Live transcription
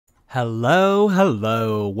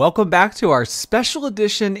Hello. Welcome back to our special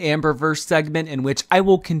edition Amberverse segment in which I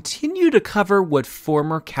will continue to cover what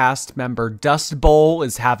former cast member Dust Bowl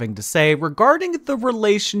is having to say regarding the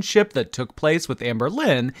relationship that took place with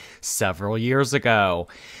Amberlynn several years ago.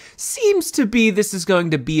 Seems to be this is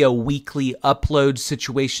going to be a weekly upload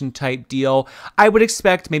situation type deal. I would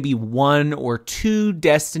expect maybe 1 or 2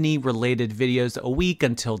 Destiny related videos a week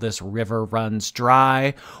until this river runs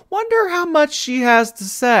dry. Wonder how much she has to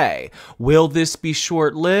say. Will this be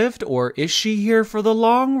short-lived, or is she here for the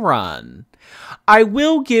long run? I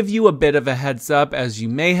will give you a bit of a heads up, as you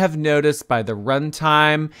may have noticed by the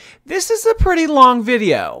runtime. This is a pretty long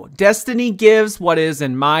video. Destiny gives what is,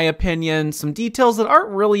 in my opinion, some details that aren't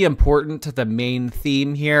really important to the main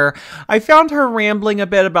theme here. I found her rambling a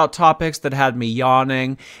bit about topics that had me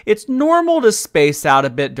yawning. It's normal to space out a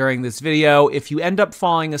bit during this video. If you end up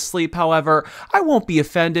falling asleep, however, I won't be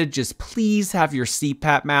offended. Just please have your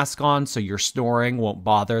CPAP mask on so your snoring won't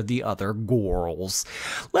bother the other girls.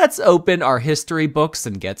 Let's open our history books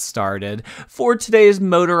and get started. For today's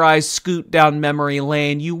motorized scoot down memory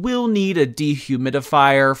lane, you will need a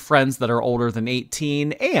dehumidifier, friends that are older than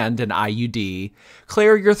 18, and an IUD.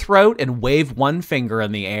 Clear your throat and wave one finger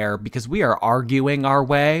in the air because we are arguing our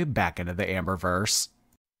way back into the Amberverse.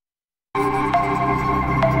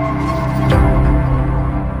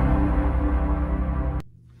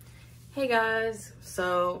 Hey guys,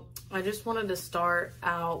 so I just wanted to start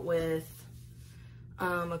out with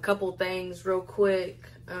a couple things real quick.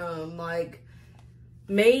 Like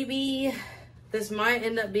maybe this might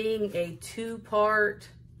end up being a 2-part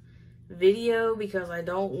video because I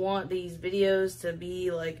don't want these videos to be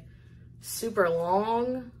like super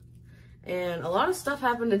long. And a lot of stuff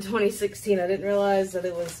happened in 2016. I didn't realize that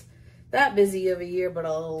it was that busy of a year, but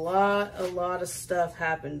a lot of stuff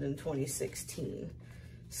happened in 2016.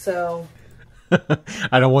 So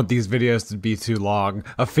I don't want these videos to be too long.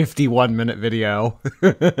 A 51-minute video.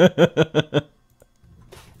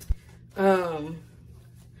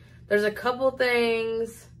 There's a couple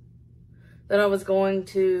things that I was going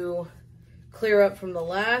to clear up from the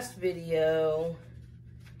last video.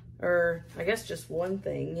 Or, I guess just one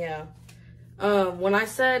thing, yeah. When I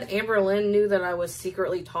said Amberlynn knew that I was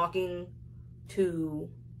secretly talking to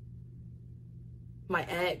my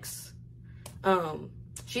ex,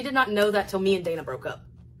 she did not know that till me and Dana broke up.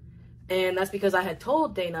 And that's because I had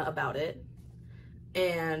told Dana about it.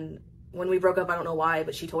 And when we broke up, I don't know why,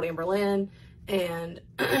 but she told Amberlynn. And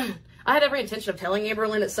I had every intention of telling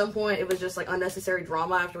Amberlynn at some point. It was just like unnecessary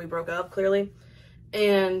drama after we broke up, clearly.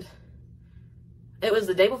 And it was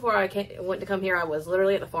the day before I went to come here. I was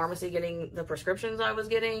literally at the pharmacy getting the prescriptions I was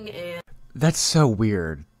getting. And That's so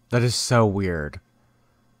weird. That is so weird.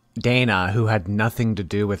 Dana, who had nothing to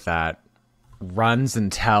do with that, runs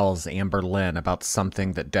and tells Amberlynn about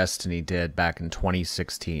something that Destiny did back in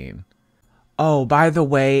 2016. Oh, by the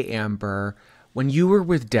way, Amber, when you were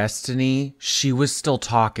with Destiny, she was still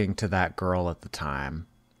talking to that girl at the time.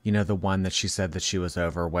 You know, the one that she said that she was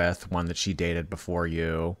over with, one that she dated before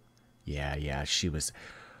you. Yeah, she was.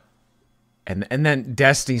 And then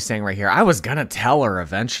Destiny saying right here, I was gonna tell her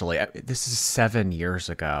eventually. This is 7 years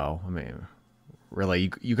ago. I mean,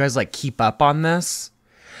 really, you guys like keep up on this?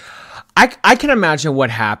 I can imagine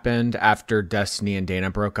what happened after Destiny and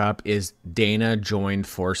Dana broke up is Dana joined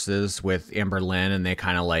forces with Amberlynn and they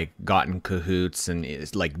kind of like got in cahoots and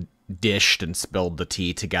it's like dished and spilled the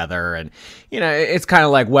tea together. And, you know, it's kind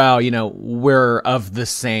of like, well, you know, we're of the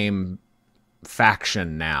same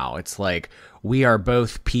faction now. It's like we are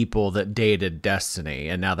both people that dated Destiny.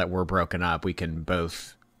 And now that we're broken up, we can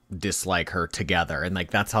both dislike her together. And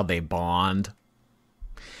like, that's how they bond.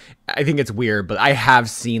 I think it's weird, but I have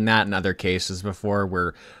seen that in other cases before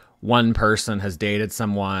where one person has dated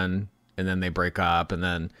someone and then they break up and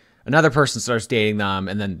then another person starts dating them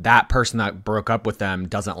and then that person that broke up with them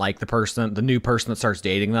doesn't like the new person that starts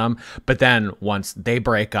dating them. But then once they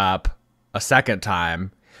break up a second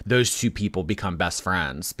time, those two people become best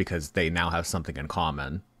friends because they now have something in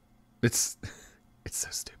common. It's so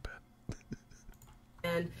stupid.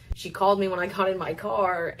 And she called me when I got in my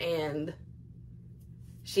car and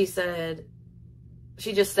she just said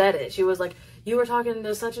it. She was like, you were talking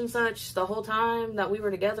to such and such the whole time that we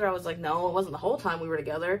were together. I was like, no, it wasn't the whole time we were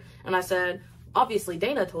together. And I said, obviously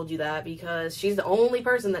Dana told you that because she's the only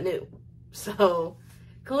person that knew. So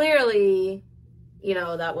clearly, you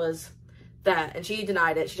know, that was that. And she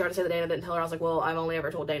denied it. She tried to say that Dana didn't tell her. I was like, well, I've only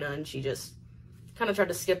ever told Dana. And she just kind of tried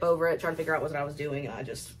to skip over it, trying to figure out what I was doing. And I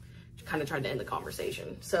just kind of tried to end the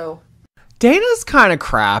conversation. So Dana's kind of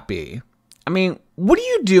crappy. I mean, what are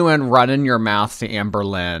you doing running your mouth to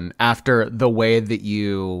Amberlynn after the way that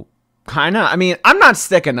you kind of. I mean, I'm not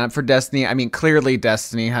sticking up for Destiny. I mean, clearly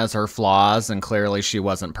Destiny has her flaws, and clearly she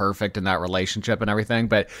wasn't perfect in that relationship and everything.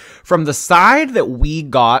 But from the side that we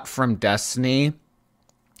got from Destiny,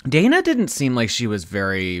 Dana didn't seem like she was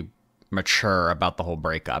very mature about the whole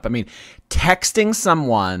breakup. I mean, texting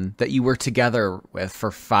someone that you were together with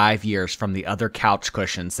for 5 years from the other couch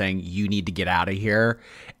cushion saying you need to get out of here.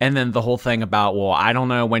 And then the whole thing about, well, I don't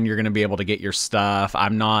know when you're going to be able to get your stuff.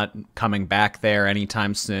 I'm not coming back there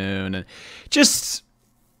anytime soon. And just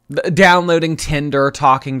downloading Tinder,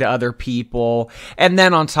 talking to other people. And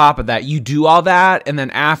then on top of that, you do all that. And then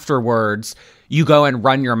afterwards, you go and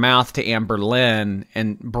run your mouth to Amberlynn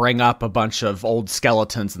and bring up a bunch of old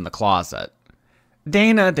skeletons in the closet.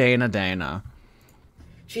 Dana.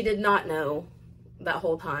 She did not know that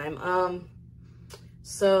whole time.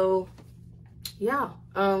 So, yeah.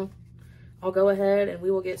 I'll go ahead and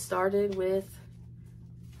we will get started with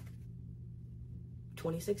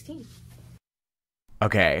 2016.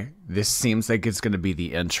 Okay, this seems like it's going to be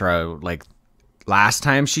the intro. Like, last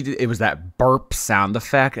time she did, it was that burp sound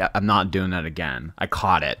effect. I'm not doing that again. I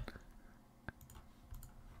caught it.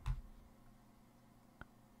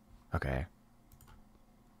 Okay.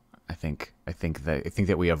 I think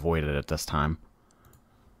that we avoided it this time.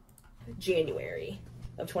 January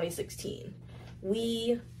of 2016.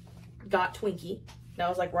 We got Twinkie. That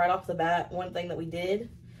was like right off the bat one thing that we did.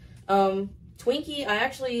 Twinkie,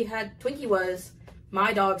 Twinkie was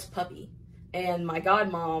my dog's puppy, and my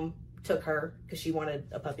godmom took her because she wanted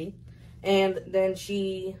a puppy. And then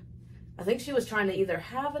I think she was trying to either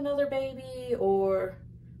have another baby or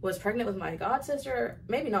was pregnant with my godsister.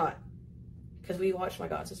 Maybe not, because we watched my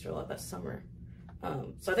godsister a lot that summer.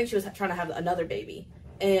 So I think she was trying to have another baby.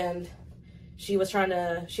 And she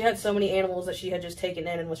had so many animals that she had just taken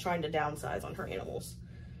in and was trying to downsize on her animals.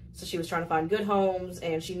 So she was trying to find good homes,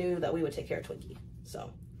 and she knew that we would take care of Twinkie.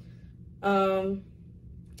 So,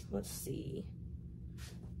 let's see.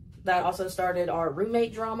 That also started our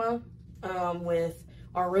roommate drama, with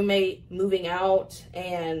our roommate moving out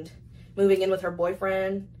and moving in with her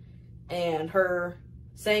boyfriend, and her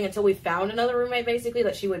saying until we found another roommate, basically,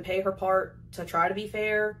 that she would pay her part to try to be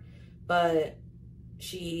fair, but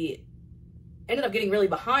she ended up getting really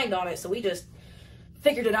behind on it, so we just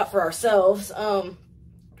figured it out for ourselves.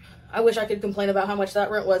 I wish I could complain about how much that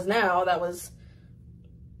rent was now. That was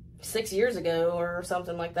 6 years ago or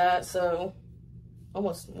something like that, so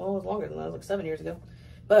almost, well, it was longer than that. It was like 7 years ago.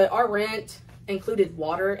 But our rent included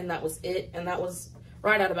water, and that was it, and that was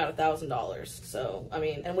right at about $1,000. So, I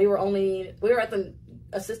mean, and we were at the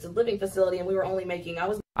assisted living facility, and we were only making,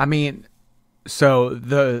 so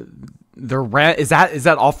the rent, is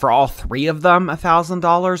that all for all three of them,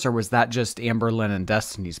 $1,000, or was that just Amberlynn and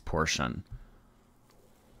Destiny's portion?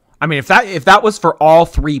 I mean, if that was for all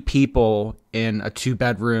three people in a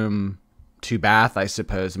 2-bedroom, 2-bath, I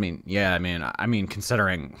suppose. I mean, yeah, I mean,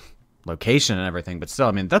 considering location and everything, but still,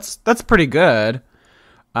 I mean, that's pretty good.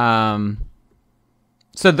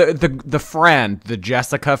 So the friend, the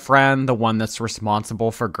Jessica friend, the one that's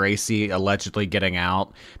responsible for Gracie allegedly getting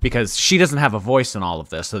out, because she doesn't have a voice in all of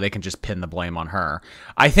this, so they can just pin the blame on her.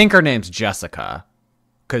 I think her name's Jessica,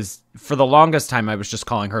 because for the longest time I was just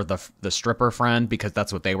calling her the stripper friend, because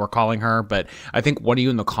that's what they were calling her. But I think one of you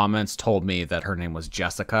in the comments told me that her name was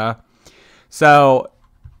Jessica. So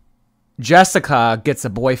Jessica gets a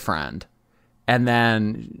boyfriend, and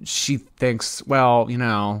then she thinks, well, I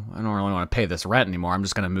don't really want to pay this rent anymore. I'm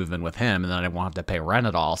just going to move in with him, and then I won't have to pay rent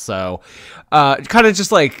at all. So kind of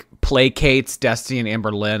just like placates Destiny and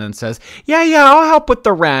Amberlynn and says, yeah, I'll help with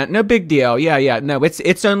the rent. No big deal. Yeah. No,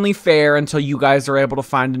 it's only fair until you guys are able to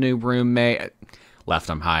find a new roommate. Left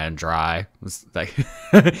them high and dry. It's like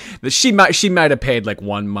she might have paid like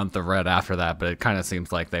 1 month of rent after that, but it kind of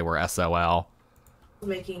seems like they were SOL.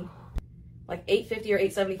 Making like $850 or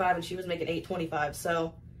 $875, and she was making $825.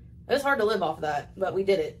 So it was hard to live off of that, but we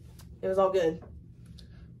did it. It was all good.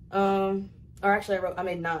 Or actually, I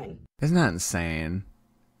made 9. Isn't that insane?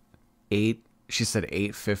 She said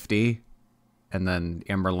 $850, and then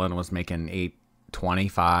Amberlynn was making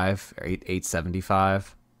 $825 or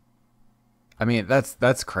 $875. I mean,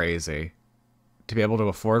 that's crazy to be able to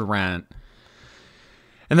afford rent.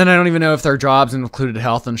 And then I don't even know if their jobs included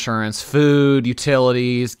health insurance, food,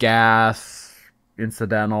 utilities, gas,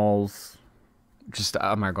 incidentals. Just,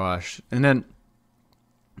 oh my gosh. And then,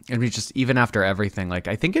 I mean, just even after everything, like,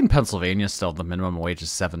 I think in Pennsylvania still the minimum wage is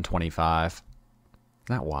 $7.25. Isn't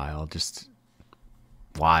that wild? Just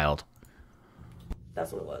wild.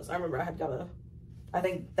 That's what it was. I remember I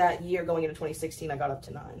think that year going into 2016, I got up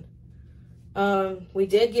to 9. We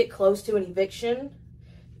did get close to an eviction.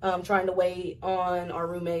 trying to wait on our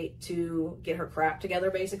roommate to get her crap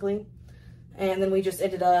together, basically. And then we just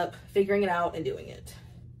ended up figuring it out and doing it.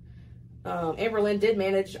 Amberlynn did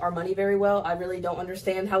manage our money very well. I really don't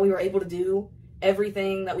understand how we were able to do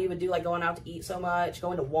everything that we would do, like going out to eat so much,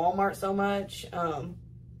 going to Walmart so much,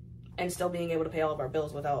 and still being able to pay all of our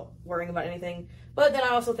bills without worrying about anything. But then I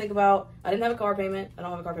also think about, I didn't have a car payment. I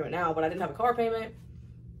don't have a car payment now, but I didn't have a car payment.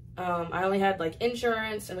 I only had like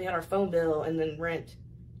insurance, and we had our phone bill, and then rent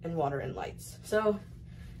and water and lights. So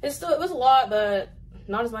it was a lot, but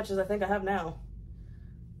not as much as I think I have now.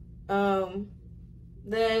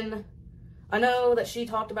 Then I know that she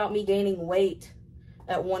talked about me gaining weight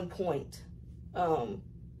at one point.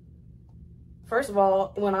 First of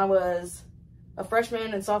all, when I was a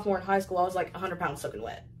freshman and sophomore in high school, I was like 100 pounds soaking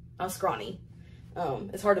wet. I was scrawny.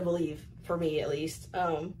 It's hard to believe, for me at least.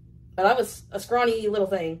 But I was a scrawny little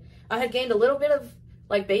thing. I had gained a little bit of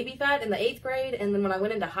like baby fat in the 8th grade, and then when I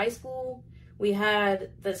went into high school, we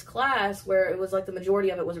had this class where it was like the majority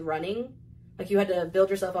of it was running. Like you had to build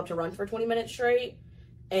yourself up to run for 20 minutes straight,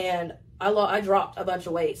 and I dropped a bunch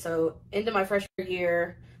of weight. So into my freshman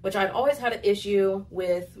year, which I'd always had an issue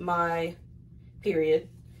with my period,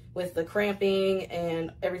 with the cramping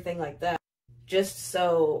and everything like that, just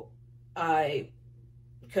so I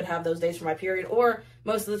could have those days for my period. Or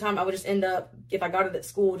most of the time I would just end up, if I got it at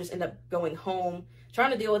school, just end up going home,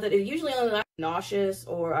 trying to deal with it. It usually only got nauseous,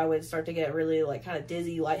 or I would start to get really like kind of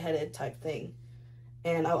dizzy, lightheaded type thing.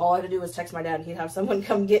 And all I had to do was text my dad, and he'd have someone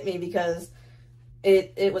come get me because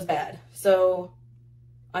it was bad. So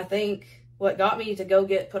I think what got me to go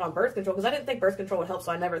get put on birth control, because I didn't think birth control would help,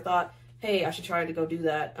 so I never thought, hey, I should try to go do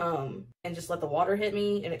that, and just let the water hit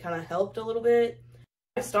me, and it kind of helped a little bit.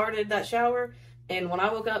 I started that shower, and when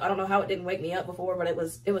I woke up, I don't know how it didn't wake me up before, but it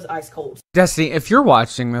was ice cold. Destiny, if you're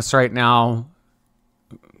watching this right now,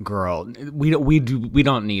 girl, we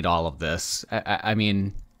don't need all of this. I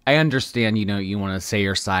mean, I understand, you know, you want to say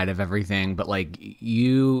your side of everything, but like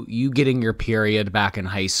you getting your period back in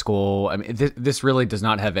high school, I mean, this really does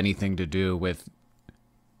not have anything to do with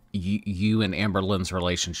you and Amberlynn's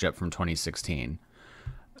relationship from 2016.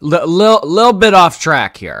 Little bit off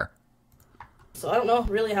track here. So I don't know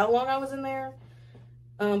really how long I was in there,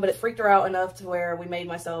 but it freaked her out enough to where we made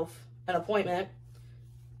myself an appointment,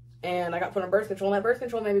 and I got put on birth control, and that birth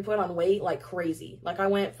control made me put on weight like crazy. Like I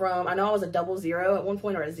went from, I know I was a 00 at one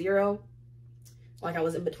point, or a 0, like I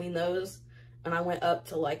was in between those, and I went up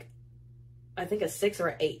to like, I think a 6 or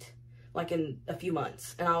an 8, like in a few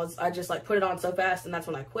months. And I just like put it on so fast, and that's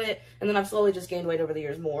when I quit. And then I've slowly just gained weight over the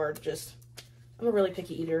years more. Just, I'm a really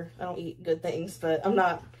picky eater. I don't eat good things, but I'm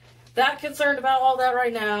not that concerned about all that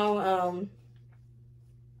right now.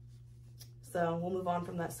 So we'll move on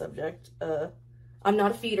from that subject. I'm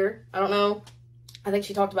not a feeder. I don't know. I think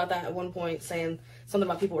she talked about that at one point, saying something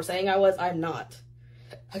about people were saying I was. I'm not.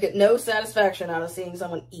 I get no satisfaction out of seeing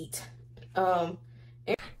someone eat.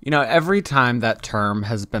 You know, every time that term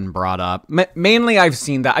has been brought up, mainly I've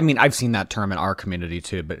seen that. I mean, I've seen that term in our community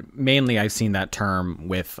too, but mainly I've seen that term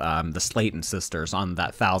with the Slayton sisters on that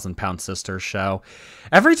 1,000 Pound Sisters show.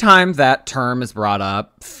 Every time that term is brought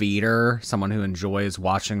up, feeder, someone who enjoys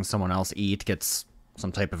watching someone else eat, gets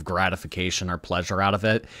some type of gratification or pleasure out of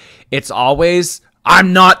it, it's always,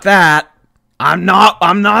 I'm not that. I'm not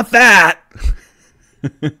that.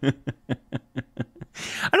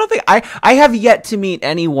 I don't think I have yet to meet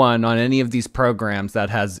anyone on any of these programs that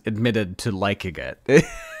has admitted to liking it.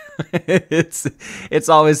 It's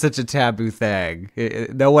always such a taboo thing.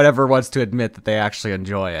 No one ever wants to admit that they actually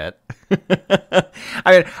enjoy it.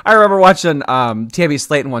 I mean, I remember watching Tammy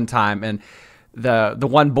Slayton one time, and the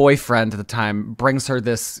one boyfriend at the time brings her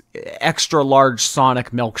this extra large Sonic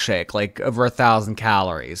milkshake, like over 1,000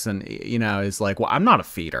 calories, and you know, is like, well, I'm not a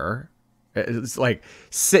feeder. It's like,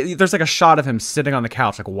 there's like a shot of him sitting on the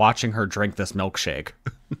couch, like watching her drink this milkshake.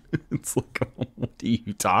 It's like, what are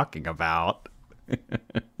you talking about?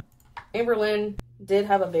 Amberlynn did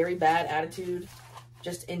have a very bad attitude,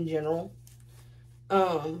 just in general.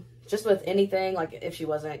 Just with anything, like if she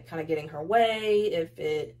wasn't kind of getting her way, if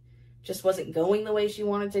it just wasn't going the way she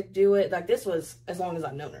wanted to do it. Like this was as long as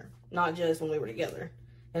I've known her, not just when we were together,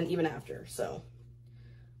 and even after, so.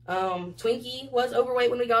 Twinkie was overweight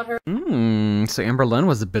when we got her. So Amberlynn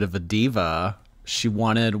was a bit of a diva. She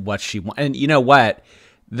wanted what she wanted. And you know what?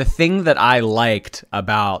 The thing that I liked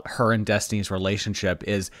about her and Destiny's relationship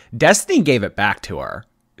is Destiny gave it back to her.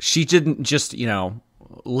 She didn't just, you know,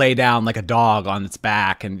 lay down like a dog on its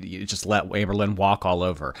back and you just let Amberlynn walk all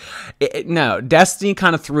over. No, Destiny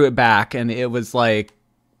kind of threw it back, and it was like,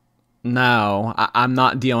 no, I'm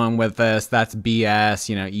not dealing with this. That's BS.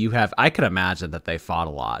 You know, I could imagine that they fought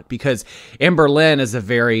a lot because Amberlynn is a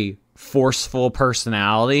very forceful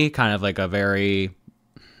personality, kind of like a very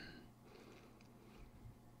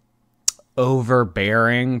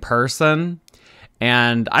overbearing person.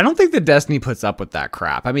 And I don't think that Destiny puts up with that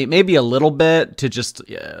crap. I mean, maybe a little bit to just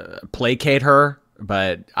placate her,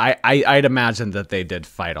 but I'd imagine that they did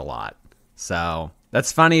fight a lot. So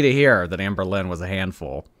that's funny to hear that Amberlynn was a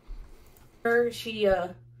handful. My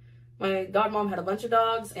godmom had a bunch of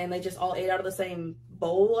dogs, and they just all ate out of the same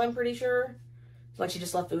bowl, I'm pretty sure. Like, she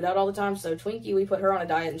just left food out all the time. So Twinkie, we put her on a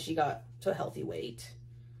diet, and she got to a healthy weight.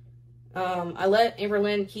 I let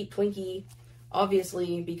Amberlynn keep Twinkie,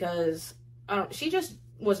 obviously, because she just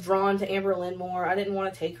was drawn to Amberlynn more. I didn't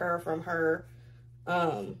want to take her from her.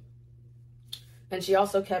 And she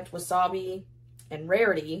also kept Wasabi and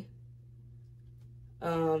Rarity.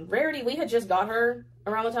 Rarity, we had just got her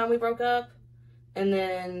around the time we broke up. And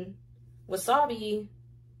then Wasabi,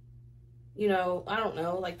 you know, I don't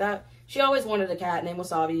know, like that. She always wanted a cat named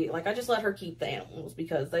Wasabi. Like, I just let her keep the animals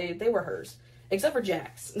because they were hers. Except for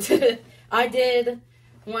Jax. I did,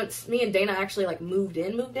 once me and Dana actually, like, moved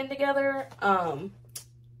in together,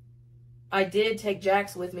 I did take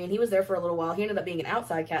Jax with me, and he was there for a little while. He ended up being an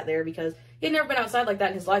outside cat there because he had never been outside like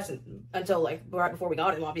that in his life until, like, right before we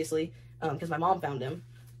got him, obviously, because my mom found him.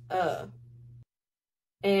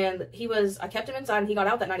 And I kept him inside, and he got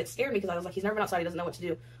out that night. It scared me because I was like, he's never been outside, he doesn't know what to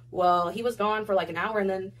do. Well, he was gone for like an hour, and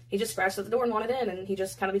then he just scratched at the door and wanted in, and he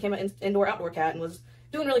just kind of became an indoor-outdoor cat and was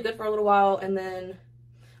doing really good for a little while. And then,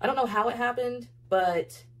 I don't know how it happened,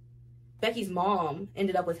 but Becky's mom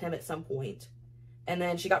ended up with him at some point. And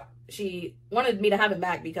then she wanted me to have him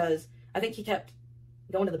back because I think he kept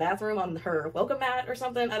going to the bathroom on her welcome mat or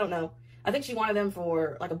something. I don't know. I think she wanted him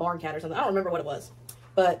for like a barn cat or something. I don't remember what it was.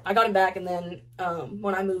 But I got him back, and then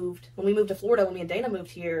when we moved to Florida, when me and Dana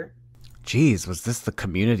moved here. Geez, was this the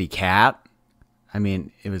community cat? I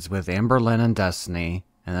mean, it was with Amberlynn and Destiny,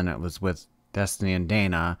 and then it was with Destiny and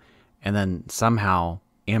Dana, and then somehow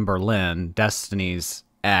Amberlynn, Destiny's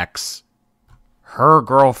ex, her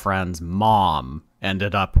girlfriend's mom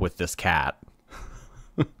ended up with this cat.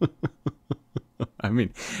 I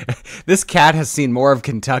mean, this cat has seen more of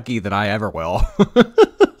Kentucky than I ever will.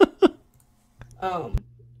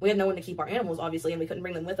 We had no one to keep our animals, obviously, and we couldn't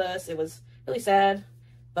bring them with us. It was really sad.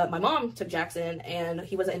 But my mom took Jackson, and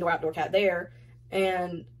he was an indoor-outdoor cat there.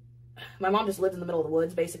 And my mom just lived in the middle of the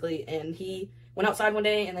woods, basically, and he went outside one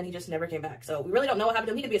day, and then he just never came back. So we really don't know what happened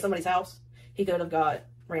to him. He could be at somebody's house. He could have got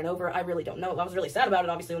ran over. I really don't know. I was really sad about it,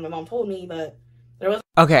 obviously, when my mom told me, but there was...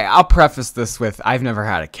 Okay, I'll preface this with, I've never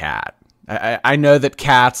had a cat. I know that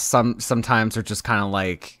cats sometimes are just kind of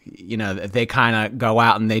like, you know, they kind of go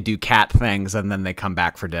out and they do cat things and then they come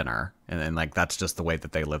back for dinner. And then, like, that's just the way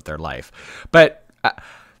that they live their life. But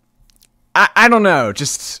I don't know,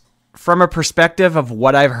 just from a perspective of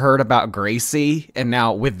what I've heard about Gracie, and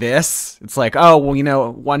now with this, it's like, oh, well, you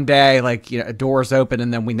know, one day, like, you know, a door's open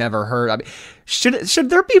and then we never heard. I mean, should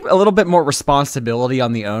there be a little bit more responsibility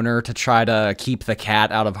on the owner to try to keep the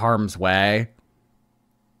cat out of harm's way?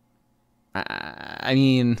 I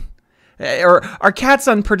mean, or are cats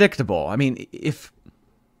unpredictable? I mean,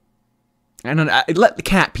 I don't know, let the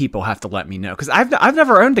cat people have to let me know, because I've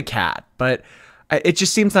never owned a cat, but it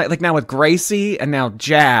just seems like now with Gracie and now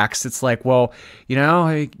Jax, it's like, well, you know,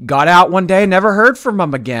 I got out one day, never heard from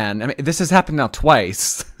him again. I mean, this has happened now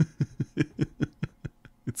twice.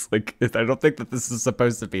 It's like, I don't think that this is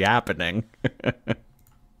supposed to be happening. Wasn't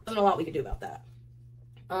a lot we could do about that.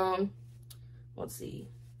 Let's see.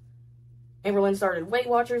 Amberlynn started Weight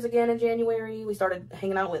Watchers again in January. We started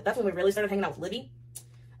hanging out with, that's when we really started hanging out with Libby.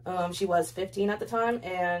 She was 15 at the time,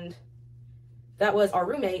 and that was our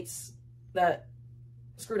roommates that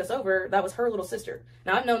screwed us over. That was her little sister.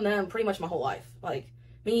 Now, I've known them pretty much my whole life. Like,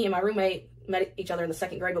 me and my roommate met each other in the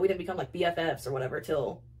 2nd grade, but we didn't become, like, BFFs or whatever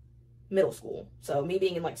till middle school. So, me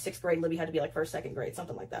being in, like, 6th grade, Libby had to be, like, 1st, 2nd grade,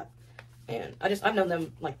 something like that. And I've known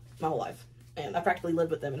them, like, my whole life. And I practically lived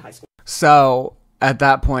with them in high school. So, at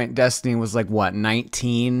that point, Destiny was, like, what,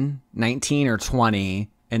 19 or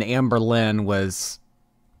 20, and Amberlynn was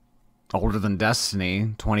older than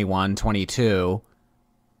Destiny, 21, 22.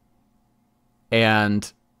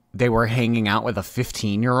 And they were hanging out with a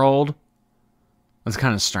 15-year-old. That's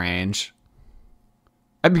kind of strange.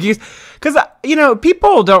 Because, you know,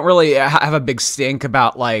 people don't really have a big stink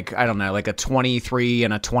about, like, I don't know, like a 23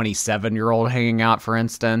 and a 27-year-old hanging out, for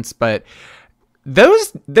instance. But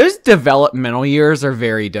those developmental years are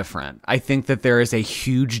very different. I think that there is a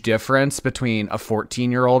huge difference between a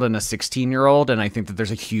 14-year-old and a 16-year-old. And I think that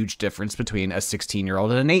there's a huge difference between a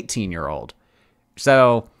 16-year-old and an 18-year-old.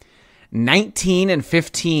 So 19 and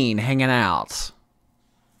 15 hanging out.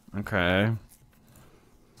 Okay.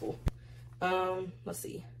 Cool. Let's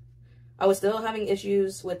see. I was still having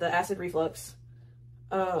issues with the acid reflux.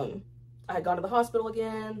 I had gone to the hospital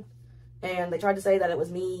again, and they tried to say that it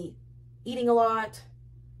was me eating a lot,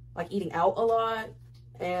 like eating out a lot.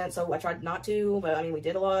 And so I tried not to, but I mean, we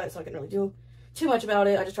did a lot, so I couldn't really do too much about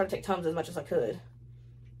it. I just tried to take Tums as much as I could.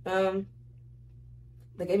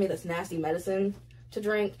 They gave me this nasty medicine to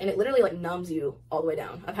drink, and it literally like numbs you all the way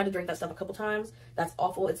down. I've had to drink that stuff a couple times. That's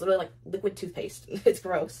awful. It's literally like liquid toothpaste. It's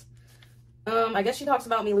gross. I guess she talks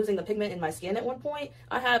about me losing the pigment in my skin at one point.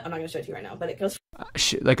 I'm not going to show it to you right now, but it goes...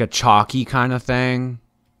 Like a chalky kind of thing?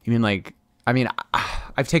 You mean like... I mean,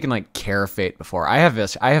 I've taken like Carafate before. I have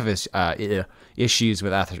issues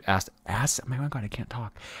with acid... Oh my God, I can't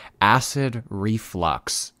talk. Acid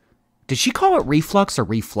reflux. Did she call it reflux or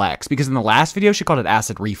reflex? Because in the last video, she called it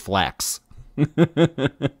acid reflex. You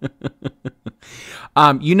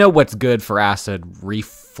know what's good for acid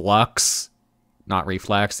reflux? Not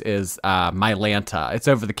reflex, is Mylanta. It's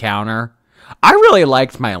over the counter. I really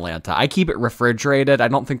liked Mylanta. I keep it refrigerated. I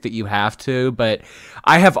don't think that you have to, but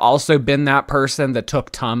I have also been that person that took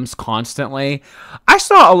Tums constantly. I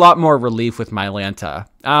saw a lot more relief with Mylanta.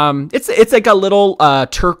 It's like a little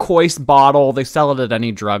turquoise bottle. They sell it at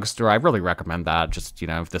any drugstore. I really recommend that, just, you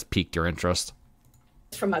know, if this piqued your interest.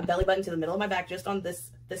 From my belly button to the middle of my back, just on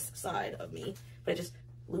this side of me. But it just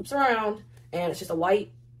loops around, and it's just a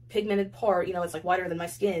white pigmented part, you know, it's like whiter than my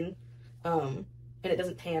skin, and it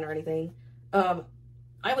doesn't tan or anything. I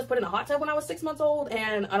was put in a hot tub when I was 6 months old,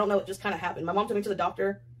 and I don't know, it just kind of happened. My mom took me to the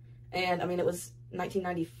doctor, and I mean, it was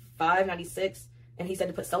 1995, 96, and he said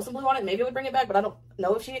to put Selsun Blue on it, maybe it would bring it back, but I don't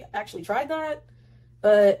know if she actually tried that.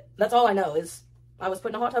 But that's all I know is I was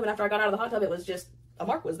put in a hot tub, and after I got out of the hot tub, it was just, a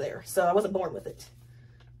mark was there, so I wasn't born with it.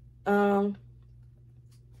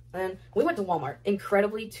 And we went to Walmart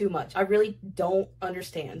incredibly too much. I really don't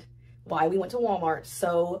understand why we went to Walmart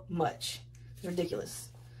so much. It's ridiculous.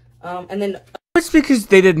 And then... It's because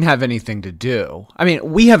they didn't have anything to do. I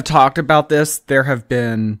mean, we have talked about this. There have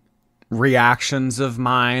been reactions of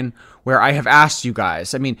mine where I have asked you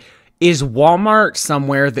guys, I mean, is Walmart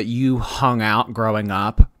somewhere that you hung out growing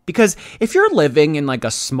up? Because if you're living in like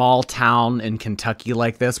a small town in Kentucky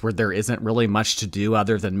like this, where there isn't really much to do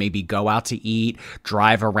other than maybe go out to eat,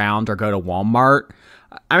 drive around, or go to Walmart,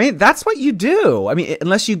 I mean, that's what you do. I mean,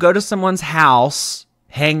 unless you go to someone's house,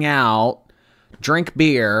 hang out, drink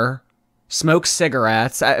beer, smoke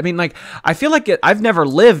cigarettes. I mean, like, I feel like I've never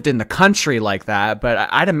lived in the country like that, but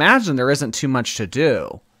I'd imagine there isn't too much to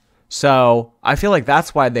do. So I feel like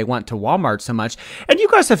that's why they went to Walmart so much. And you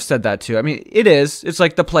guys have said that too. I mean, it's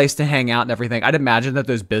like the place to hang out and everything. I'd imagine that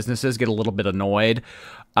those businesses get a little bit annoyed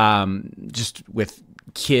just with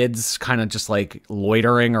kids kind of just like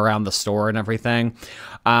loitering around the store and everything.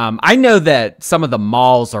 I know that some of the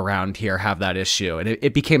malls around here have that issue, and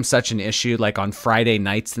it became such an issue like on Friday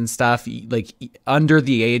nights and stuff. Like under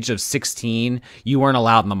the age of 16, you weren't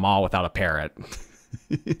allowed in the mall without a parent.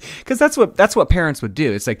 Because that's what parents would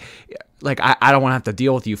do. It's like I don't want to have to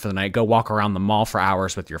deal with you for the night. Go walk around the mall for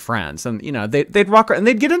hours with your friends, and you know they'd walk around and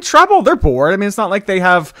they'd get in trouble. They're bored. I mean, it's not like they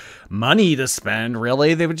have money to spend.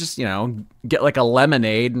 Really, they would just get like a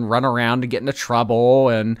lemonade and run around and get into trouble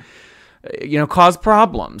and cause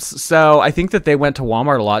problems. So I think that they went to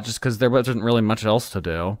Walmart a lot just because there wasn't really much else to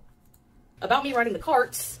do. About me riding the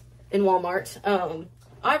carts in Walmart,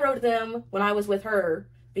 I rode them when I was with her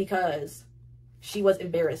because she was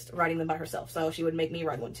embarrassed riding them by herself, so she would make me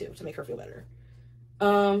ride one too to make her feel better.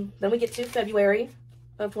 Then we get to February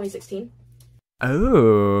of 2016.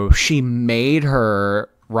 Oh, she made her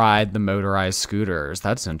ride the motorized scooters.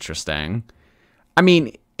 That's interesting. I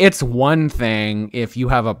mean, it's one thing if you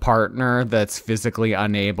have a partner that's physically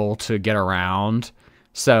unable to get around,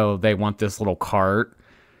 so they want this little cart.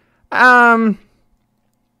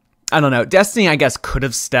 I don't know. Destiny, I guess, could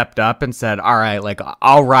have stepped up and said, all right, like,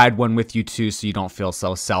 I'll ride one with you too so you don't feel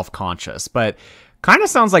so self-conscious. But kind of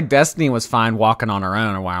sounds like Destiny was fine walking on her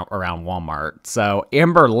own around Walmart. So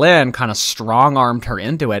Amberlynn kind of strong-armed her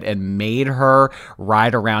into it and made her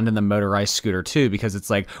ride around in the motorized scooter too, because it's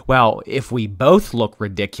like, well, if we both look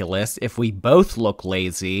ridiculous, if we both look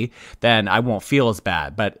lazy, then I won't feel as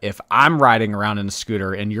bad. But if I'm riding around in a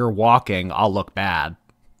scooter and you're walking, I'll look bad.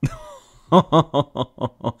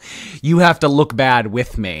 You have to look bad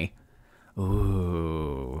with me.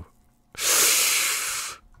 Ooh.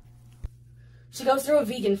 She goes through a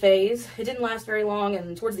vegan phase. It didn't last very long,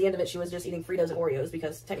 and towards the end of it, she was just eating Fritos and Oreos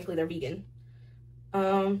because technically they're vegan.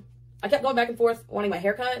 I kept going back and forth wanting my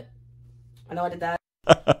hair cut. I know I did that.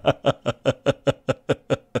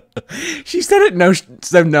 She She said it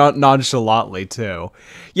nonchalantly, too.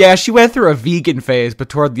 Yeah, she went through a vegan phase, but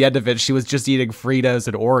toward the end of it, she was just eating Fritos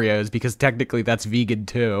and Oreos because technically that's vegan,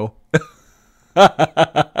 too.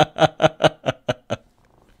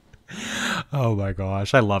 Oh my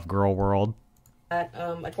gosh, I love Girl World.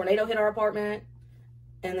 A tornado hit our apartment,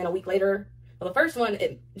 and then a week later, well, the first one,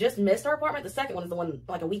 it just missed our apartment. The second one is the one,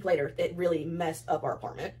 like a week later, it really messed up our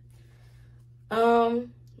apartment.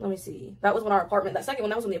 Let me see. That was when our apartment, that second one,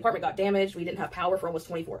 that was when the apartment got damaged. We didn't have power for almost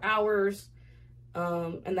 24 hours.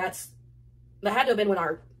 And that had to have been when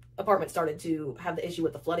our apartment started to have the issue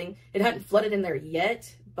with the flooding. It hadn't flooded in there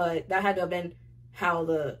yet, but that had to have been how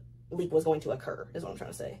the leak was going to occur, is what I'm trying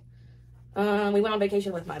to say. We went on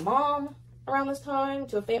vacation with my mom around this time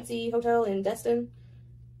to a fancy hotel in Destin.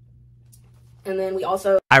 And then we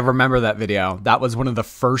also... I remember that video. That was one of the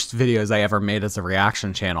first videos I ever made as a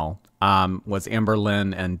reaction channel. Was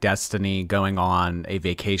Amberlynn and Destiny going on a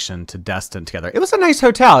vacation to Destin together. It was a nice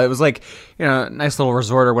hotel. It was like, you know, a nice little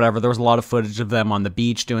resort or whatever. There was a lot of footage of them on the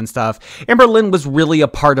beach doing stuff. Amberlynn was really a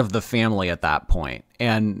part of the family at that point.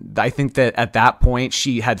 And I think that at that point,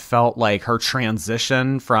 she had felt like her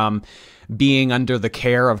transition from being under the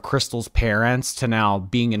care of Crystal's parents to now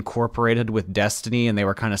being incorporated with Destiny, and they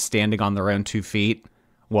were kind of standing on their own 2 feet.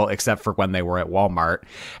 Well, except for when they were at Walmart,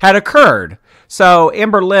 had occurred. So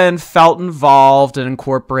Amberlynn felt involved and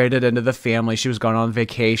incorporated into the family. She was going on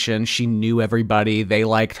vacation. She knew everybody. They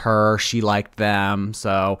liked her. She liked them.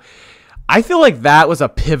 So I feel like that was a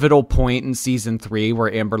pivotal point in season 3 where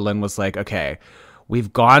Amberlynn was like, okay,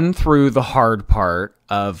 we've gone through the hard part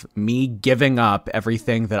of me giving up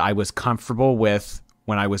everything that I was comfortable with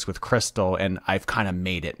when I was with Crystal, and I've kind of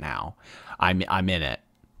made it now. I'm in it.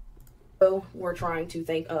 We're trying to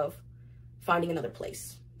think of finding another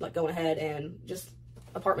place, like going ahead and just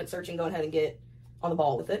apartment searching, going ahead and get on the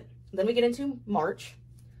ball with it. Then we get into March.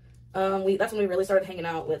 That's when we really started hanging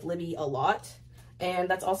out with Libby a lot. And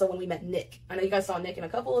that's also when we met Nick. I know you guys saw Nick in a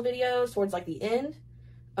couple of videos towards like the end.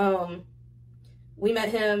 We met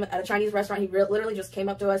him at a Chinese restaurant. He literally just came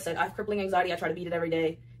up to us, said, I have crippling anxiety. I try to beat it every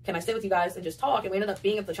day. Can I stay with you guys and just talk? And we ended up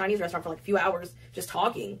being at the Chinese restaurant for like a few hours just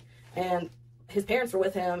talking. And his parents were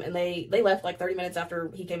with him, and they left like 30 minutes after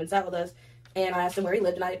he came and sat with us. And I asked him where he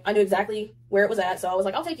lived, and I knew exactly where it was at. So I was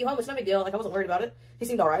like, I'll take you home. It's no big deal. Like, I wasn't worried about it. He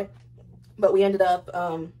seemed all right. But we ended up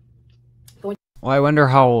going. Well, I wonder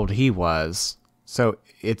how old he was. So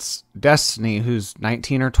it's Destiny, who's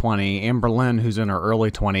 19 or 20, Amberlynn, who's in her early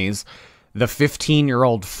 20s, the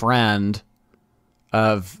 15-year-old friend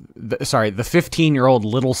of, the 15-year-old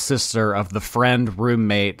little sister of the friend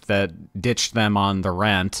roommate that ditched them on the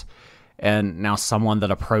rent, and now someone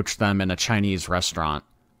that approached them in a Chinese restaurant.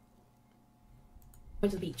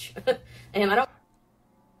 Went to the beach. And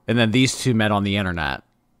then these two met on the internet.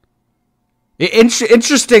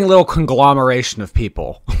 Interesting little conglomeration of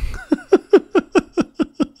people.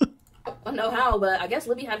 I don't know how, but I guess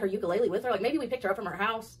Libby had her ukulele with her. Like, maybe we picked her up from her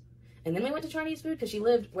house, and then we went to Chinese food, because she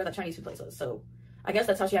lived where that Chinese food place was. So I guess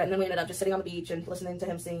that's how she had it. And then we ended up just sitting on the beach and listening to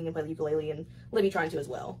him sing and play the ukulele, and Libby trying to as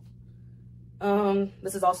well.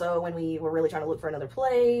 This is also when we were really trying to look for another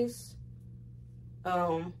place.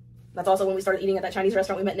 That's also when we started eating at that Chinese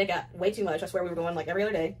restaurant we met Nick at way too much. I swear we were going like every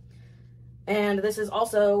other day. And this is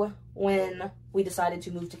also when we decided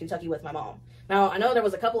to move to Kentucky with my mom. Now, I know there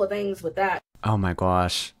was a couple of things with that. Oh my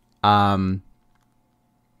gosh.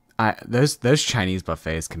 Those Chinese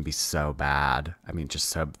buffets can be so bad. I mean, just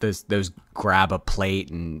so those grab a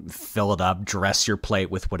plate and fill it up, dress your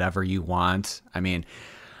plate with whatever you want. I mean,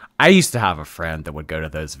 I used to have a friend that would go to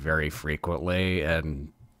those very frequently,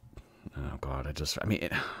 and oh god,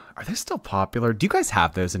 are they still popular? Do you guys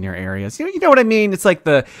have those in your areas? You know what I mean? It's like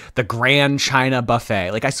the Grand China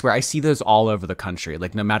Buffet. Like, I swear, I see those all over the country.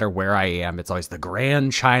 Like, no matter where I am, it's always the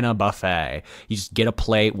Grand China Buffet. You just get a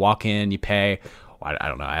plate, walk in, you pay. Well, I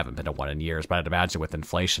don't know. I haven't been to one in years, but I'd imagine with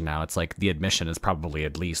inflation now, it's like the admission is probably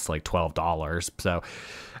at least like $12. So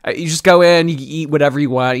you just go in, you eat whatever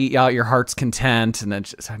you want, eat out your heart's content, and then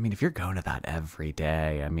I mean, if you're going to that every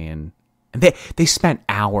day, I mean, and they spent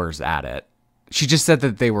hours at it. She just said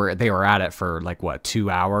that they were at it for like what, 2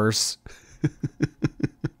 hours.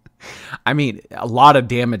 I mean, a lot of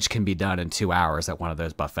damage can be done in 2 hours at one of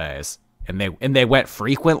those buffets, and they went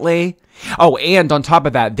frequently. Oh, and on top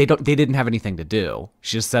of that, they didn't have anything to do.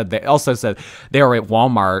 She just said they were at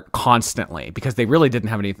Walmart constantly because they really didn't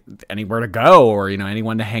have anywhere to go or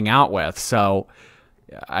anyone to hang out with. So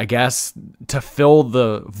I guess to fill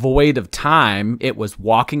the void of time, it was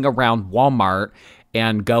walking around Walmart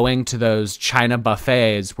and going to those China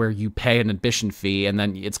buffets where you pay an admission fee, and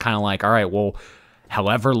then it's kind of like, all right, well,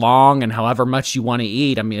 however long and however much you want to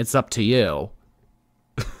eat, I mean, it's up to you.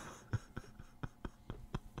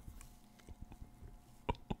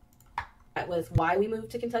 with why we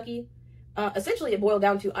moved to Kentucky. Essentially, it boiled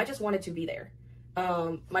down to I just wanted to be there.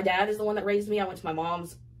 My dad is the one that raised me. I went to my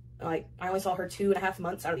mom's. Like, I only saw her 2.5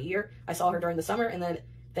 months out of the year. I saw her during the summer, and then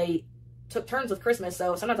they took turns with Christmas,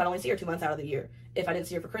 so sometimes I'd only see her 2 months out of the year. If I didn't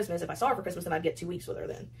see her for Christmas, if I saw her for Christmas, then I'd get 2 weeks with her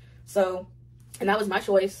then. So, and that was my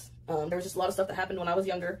choice. There was just a lot of stuff that happened when I was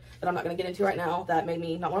younger that I'm not going to get into right now that made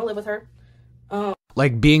me not want to live with her.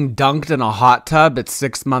 Like being dunked in a hot tub at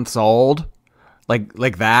 6 months old?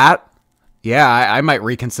 Like that? Yeah, I might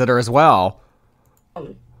reconsider as well.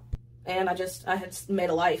 And I had made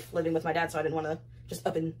a life living with my dad, so I didn't want to just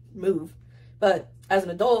up and move. But as an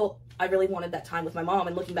adult, I really wanted that time with my mom,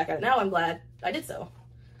 and looking back at it now, I'm glad I did so.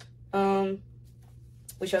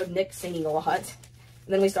 We showed Nick singing a lot,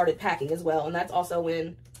 and then we started packing as well, and that's also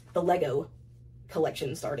when the Lego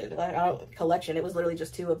collection started. Collection, it was literally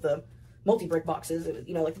just 2 of the multi-brick boxes,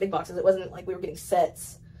 you know, like the big boxes. It wasn't like we were getting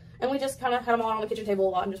sets, and we just kind of had them all on the kitchen table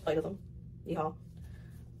a lot and just played with them. Yeehaw.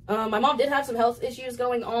 My mom did have some health issues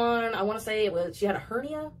going on. I want to say she had a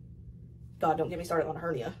hernia. God, don't get me started on a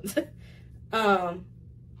hernia.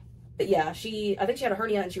 But yeah, I think she had a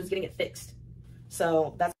hernia and she was getting it fixed.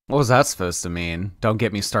 So that's... What was that supposed to mean? Don't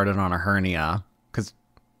get me started on a hernia. Because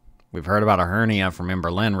we've heard about a hernia from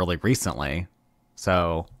Amberlynn really recently.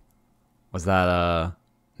 So, was that a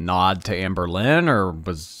nod to Amberlynn, or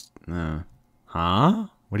was... huh?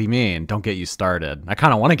 What do you mean? Don't get you started. I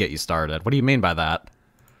kind of want to get you started. What do you mean by that?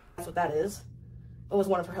 That's what that is. It was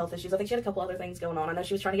one of her health issues. I think she had a couple other things going on. I know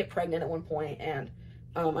she was trying to get pregnant at one point, and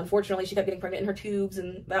unfortunately she kept getting pregnant in her tubes,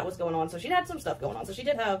 and that was going on. So she had some stuff going on. So she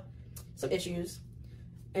did have some issues.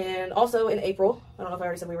 And also in April, I don't know if I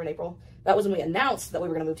already said we were in April, that was when we announced that we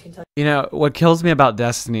were going to move to Kentucky. You know, what kills me about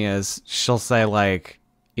Destiny is she'll say, like,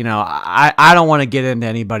 you know, I don't want to get into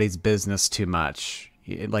anybody's business too much.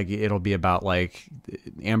 Like, it'll be about, like,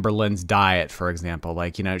 Amberlynn's diet, for example.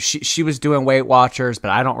 Like, you know, she was doing Weight Watchers, but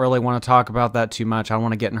I don't really want to talk about that too much. I don't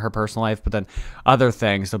want to get in her personal life. But then other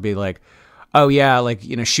things, they'll be like, oh, yeah, like,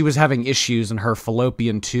 you know, she was having issues in her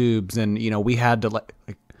fallopian tubes, and, you know, we had to, like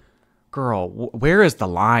girl, where is the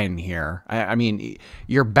line here? I mean,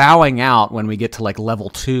 you're bowing out when we get to, like, level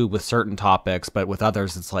 2 with certain topics, but with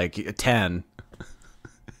others, it's like 10.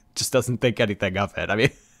 Just doesn't think anything of it. I mean...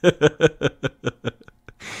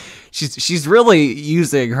 She's really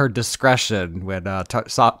using her discretion when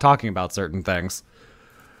talking about certain things.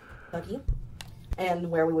 Kentucky, and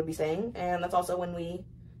where we would be staying, and that's also when we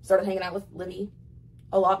started hanging out with Libby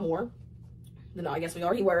a lot more than I guess we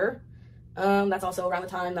already were. That's also around the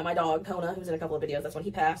time that my dog Kona, who's in a couple of videos, that's when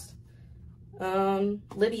he passed.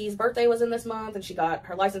 Libby's birthday was in this month, and she got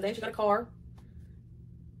her license and she got a car.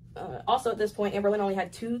 Also at this point, Amberlynn only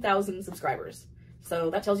had 2,000 subscribers, so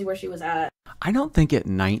that tells you where she was at. I don't think at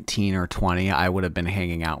 19 or 20 I would have been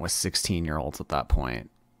hanging out with 16-year-olds at that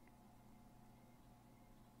point.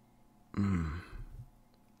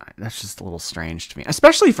 That's just a little strange to me.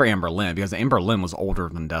 Especially for Amberlynn, because Amberlynn was older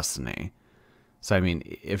than Destiny. So, I mean,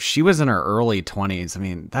 if she was in her early 20s, I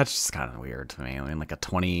mean, that's just kind of weird to me. I mean, like a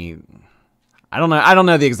 20... I don't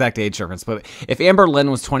know the exact age difference, but if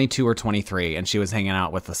Amberlynn was 22 or 23 and she was hanging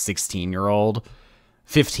out with a 16-year-old,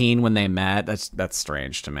 15 when they met, that's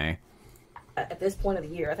strange to me. At this point of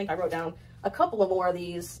the year, I think I wrote down a couple of more of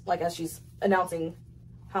these, like as she's announcing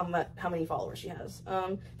how many followers she has.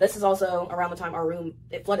 This is also around the time our room,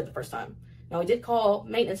 it flooded the first time. Now, we did call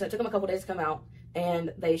maintenance, and it took them a couple days to come out,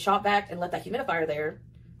 and they shot back and left that humidifier there.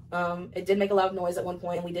 It did make a loud noise at one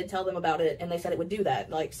point, and we did tell them about it, and they said it would do that.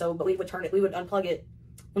 Like, so, but we would unplug it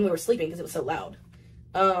when we were sleeping because it was so loud.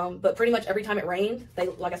 But pretty much every time it rained,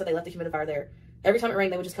 like I said, they left the humidifier there. Every time it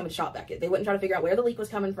rained, they would just come and shot back it. They wouldn't try to figure out where the leak was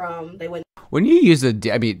coming from. They wouldn't. When you use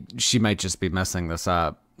I mean, she might just be messing this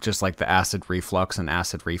up, just like the acid reflux and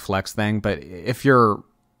acid reflex thing. But if your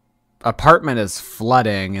apartment is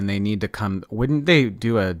flooding and they need to come, wouldn't they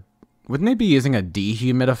be using a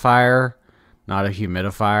dehumidifier, not a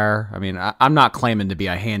humidifier? I mean, I'm not claiming to be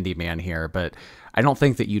a handyman here, but I don't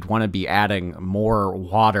think that you'd want to be adding more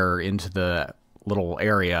water into the little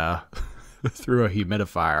area through a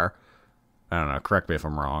humidifier. I don't know. Correct me if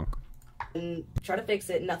I'm wrong. And try to fix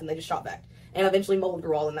it, nothing. They just shot back. And eventually mold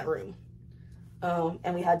grew all in that room.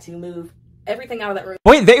 And we had to move everything out of that room.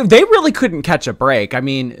 Wait, they really couldn't catch a break. I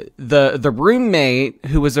mean, the roommate,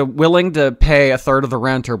 who was willing to pay a third of the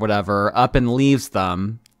rent or whatever, up and leaves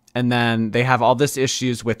them. And then they have all this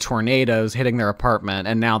issues with tornadoes hitting their apartment,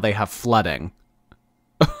 and now they have flooding.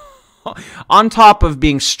 On top of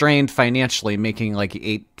being strained financially, making like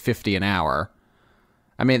 $8.50 an hour.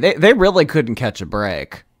 I mean, they really couldn't catch a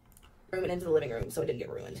break. Room and into the living room, so it didn't get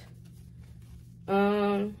ruined.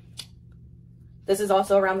 This is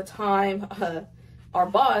also around the time our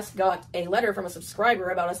boss got a letter from a subscriber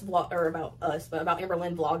about about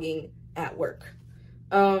Amberlynn vlogging at work.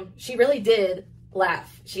 She really did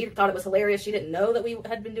laugh. She thought it was hilarious. She didn't know that we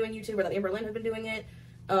had been doing YouTube or that Amberlynn had been doing it.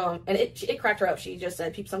 And it cracked her up. She just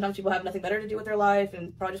said sometimes people have nothing better to do with their life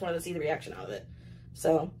and probably just wanted to see the reaction out of it.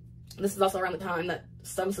 So this is also around the time that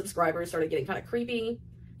some subscribers started getting kind of creepy,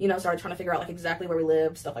 you know, started trying to figure out like exactly where we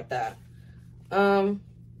lived, stuff like that.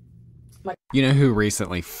 You know who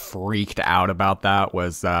recently freaked out about that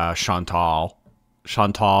was Chantal.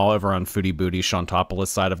 Chantal over on Foodie Booty, Chantopolis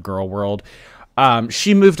side of Girl World.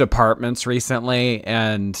 She moved apartments recently,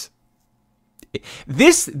 and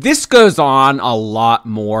this goes on a lot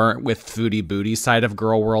more with Foodie Booty side of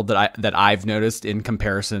Girl World that I've noticed in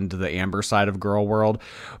comparison to the Amber side of Girl World.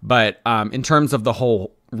 But in terms of the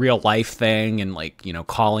whole real life thing and, like, you know,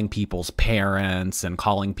 calling people's parents and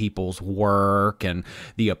calling people's work and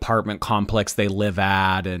the apartment complex they live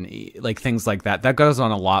at and like things like that, that goes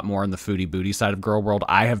on a lot more in the Foodie Booty side of Girl World,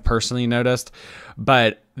 I have personally noticed.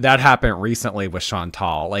 But that happened recently with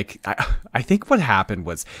Chantal. Like, I think what happened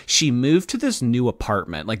was she moved to this new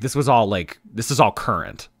apartment. Like, this is all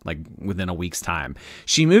current, like within a week's time.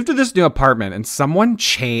 She moved to this new apartment and someone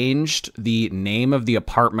changed the name of the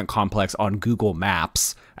apartment complex on Google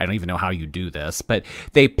Maps. I don't even know how you do this, but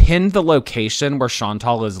they pinned the location where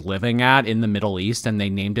Chantal is living at in the Middle East, and they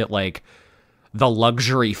named it like the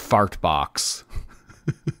luxury fart box.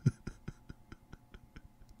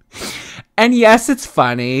 And yes, it's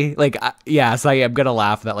funny. Like, yes, I am going to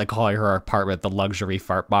laugh at, like, calling her apartment the luxury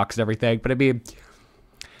fart box and everything. But I mean,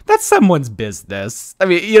 that's someone's business. I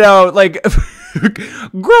mean, you know, like,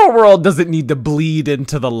 Girl World doesn't need to bleed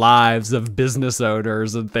into the lives of business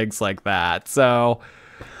owners and things like that. So,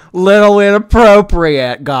 little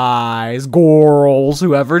inappropriate, guys, girls,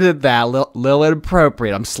 whoever did that, little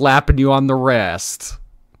inappropriate. I'm slapping you on the wrist.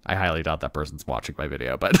 I highly doubt that person's watching my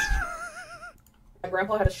video, but... My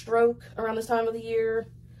grandpa had a stroke around this time of the year.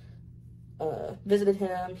 Visited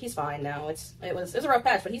him. He's fine now. It was a rough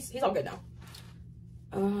patch, but he's all good now.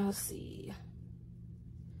 Let's see.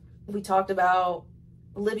 We talked about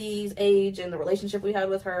Libby's age and the relationship we had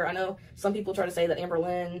with her. I know some people try to say that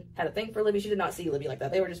Amberlynn had a thing for Libby. She did not see Libby like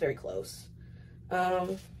that. They were just very close.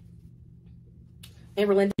 Amberlynn.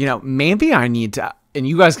 You know, maybe I need to, and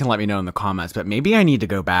you guys can let me know in the comments, but maybe I need to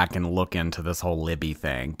go back and look into this whole Libby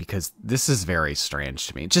thing, because this is very strange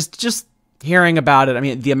to me. Just hearing about it. I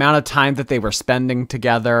mean, the amount of time that they were spending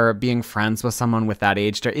together, being friends with someone with that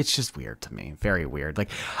age, it's just weird to me. Very weird. Like,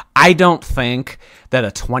 I don't think that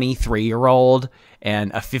a 23-year-old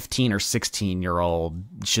and a 15 or 16-year-old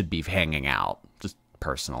should be hanging out, just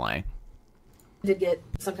personally. Did get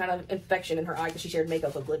some kind of infection in her eye because she shared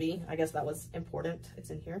makeup with Libby. I guess that was important. It's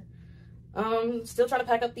in here. Still trying to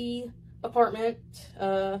pack up the apartment.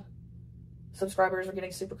 Subscribers are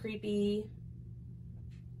getting super creepy.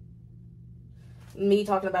 Me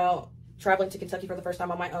talking about traveling to Kentucky for the first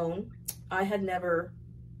time on my own. I had never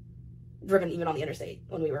driven even on the interstate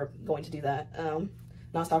when we were going to do that. And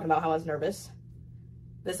I was talking about how I was nervous.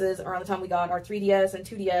 This is around the time we got our 3DS and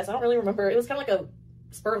 2DS. I don't really remember. It was kind of like a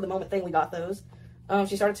spur of the moment thing. We got those.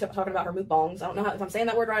 She started talking about her mukbangs. I don't know if I'm saying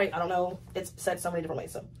that word right. I don't know. It's said so many different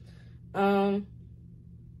ways. So,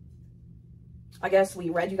 I guess we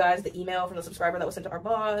read you guys the email from the subscriber that was sent to our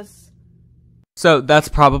boss. So that's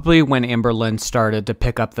probably when Amberlynn started to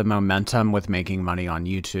pick up the momentum with making money on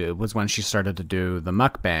YouTube, was when she started to do the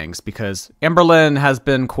mukbangs, because Amberlynn has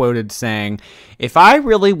been quoted saying, if I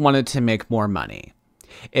really wanted to make more money,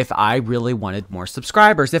 if I really wanted more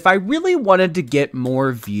subscribers, if I really wanted to get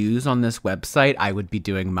more views on this website, I would be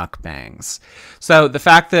doing mukbangs. So the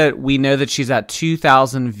fact that we know that she's at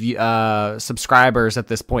 2,000 subscribers at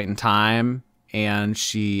this point in time, and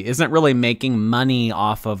she isn't really making money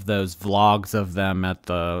off of those vlogs of them at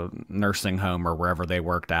the nursing home or wherever they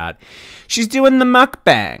worked at, she's doing the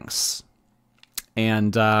mukbangs.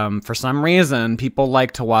 And for some reason, people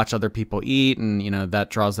like to watch other people eat, and, you know, that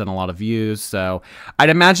draws in a lot of views. So I'd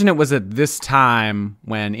imagine it was at this time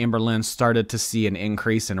when Amberlynn started to see an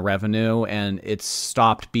increase in revenue, and it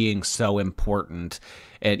stopped being so important.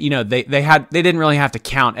 And, you know, they didn't really have to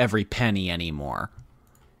count every penny anymore.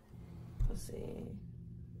 Let's see.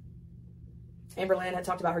 Amberlynn had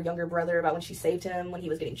talked about her younger brother, about when she saved him when he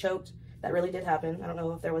was getting choked. That really did happen. I don't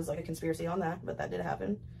know if there was like a conspiracy on that, but that did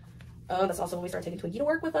happen. That's also when we started taking Twinkie to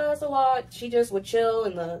work with us a lot. She just would chill,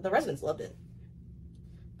 and the residents loved it.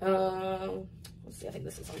 Let's see, I think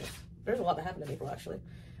this is on this. There's a lot that happened in April, actually.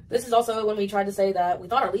 This is also when we tried to say that we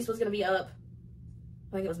thought our lease was going to be up.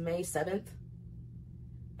 I think it was May 7th.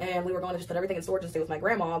 And we were going to just put everything in storage and stay with my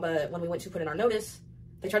grandma, but when we went to put in our notice,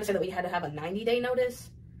 they tried to say that we had to have a 90-day notice.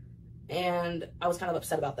 and I was kind of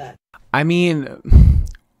upset about that. I mean,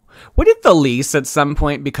 wouldn't the lease at some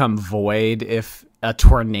point become void if a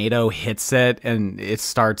tornado hits it and it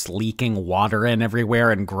starts leaking water in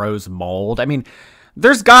everywhere and grows mold? I mean,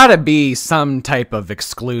 there's got to be some type of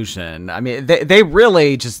exclusion. I mean, they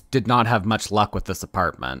really just did not have much luck with this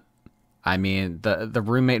apartment. I mean, the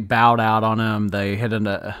roommate bowed out on him. They hit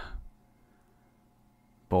into...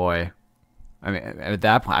 Boy. I mean, at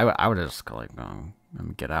that point, I would have just like, oh,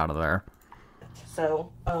 get out of there.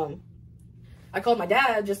 So, I called my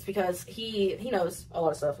dad just because he knows a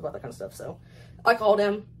lot of stuff about that kind of stuff. So, I called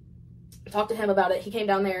him, talked to him about it. He came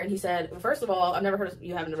down there and he said, well, first of all, I've never heard of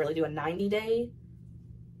you having to really do a 90-day,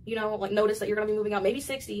 you know, like notice that you're going to be moving out. Maybe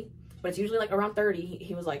 60, but it's usually like around 30.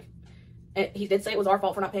 He was like, he did say it was our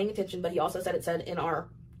fault for not paying attention, but he also said it said in our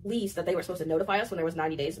lease that they were supposed to notify us when there was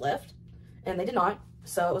 90 days left, and they did not.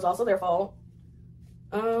 So it was also their fault.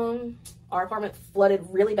 Our apartment flooded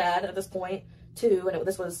really bad at this point too, and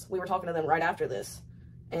we were talking to them right after this,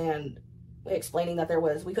 and explaining that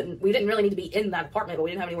we didn't really need to be in that apartment, but we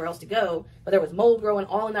didn't have anywhere else to go, but there was mold growing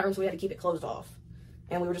all in that room, so we had to keep it closed off,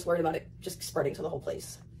 and we were just worried about it just spreading to the whole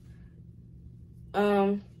place.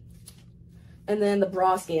 And then the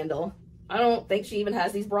bra scandal. I don't think she even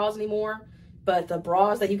has these bras anymore, but the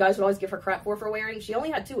bras that you guys would always give her crap for wearing, she only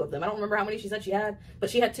had 2 of them. I don't remember how many she said she had, but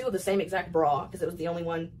she had 2 of the same exact bra because it was the only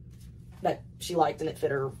one that she liked and it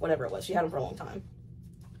fit her, whatever it was. She had them for a long time.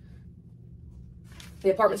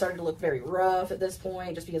 The apartment started to look very rough at this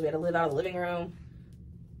point just because we had to live out of the living room.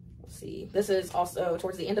 Let's see. This is also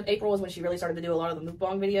towards the end of April is when she really started to do a lot of the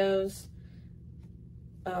mukbang videos.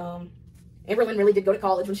 Amberlynn really did go to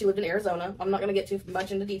college when she lived in Arizona. I'm not going to get too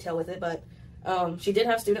much into detail with it, but she did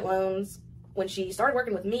have student loans. When she started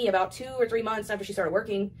working with me, about 2 or 3 months after she started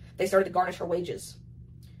working, they started to garnish her wages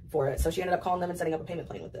for it. So she ended up calling them and setting up a payment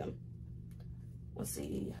plan with them. Let's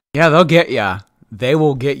see. Yeah, they'll get ya. They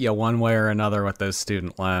will get you one way or another with those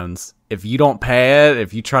student loans. If you don't pay it,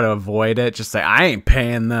 if you try to avoid it, just say, I ain't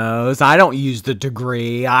paying those. I don't use the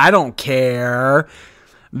degree. I don't care.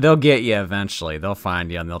 They'll get you eventually. They'll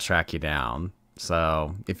find you and they'll track you down.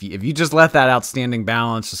 So if you just let that outstanding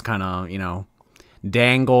balance just kind of, you know,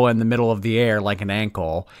 dangle in the middle of the air like an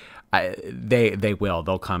ankle, they will.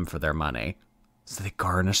 They'll come for their money. So they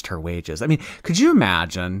garnished her wages. I mean, could you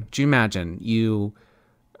imagine? Do you imagine you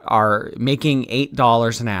are making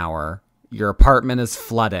 $8 an hour, your apartment is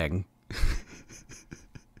flooding?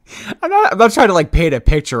 I'm not trying to like paint a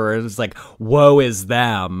picture where it's like, woe is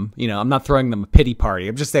them. You know, I'm not throwing them a pity party.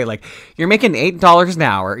 I'm just saying, like, you're making $8 an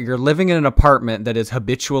hour. You're living in an apartment that is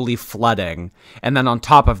habitually flooding. And then on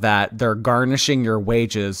top of that, they're garnishing your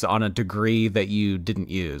wages on a degree that you didn't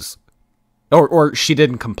use. Or she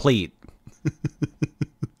didn't complete.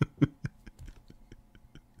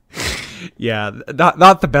 Yeah,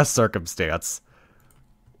 not the best circumstance.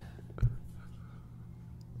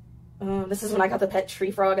 This is when I got the pet tree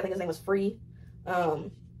frog. I think his name was Free. I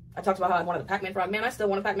talked about how I wanted a Pac-Man frog. Man, I still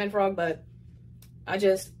want a Pac-Man frog, but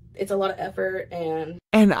it's a lot of effort and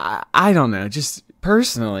I don't know, just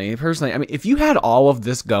personally, I mean, if you had all of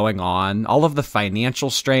this going on, all of the financial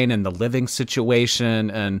strain and the living situation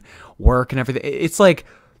and work and everything, it's like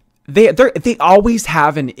they always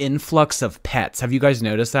have an influx of pets. Have you guys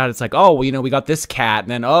noticed that? It's like, oh, well, you know, we got this cat,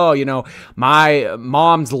 and then, oh, you know, my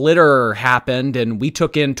mom's litter happened, and we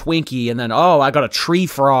took in Twinkie, and then, oh, I got a tree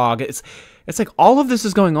frog. It's like all of this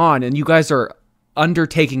is going on, and you guys are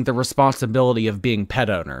undertaking the responsibility of being pet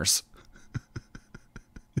owners.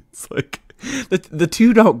 It's like the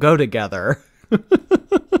two don't go together.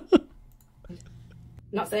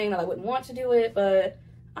 Not saying that I wouldn't want to do it, but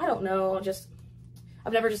I don't know,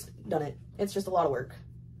 I've never just done it. It's just a lot of work.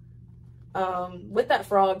 With that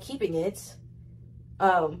frog, keeping it,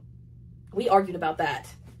 we argued about that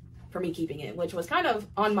for me keeping it, which was kind of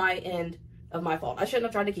on my end of my fault. I shouldn't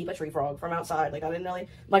have tried to keep a tree frog from outside. Like, I didn't really,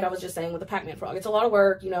 like I was just saying with the Pac-Man frog. It's a lot of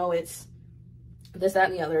work, you know, it's this, that,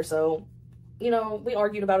 and the other. So, you know, we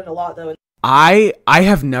argued about it a lot, though. I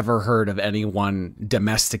have never heard of anyone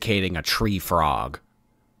domesticating a tree frog.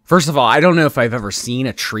 First of all, I don't know if I've ever seen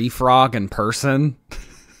a tree frog in person,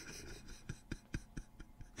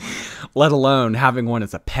 let alone having one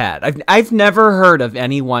as a pet. I've never heard of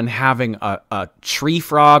anyone having a tree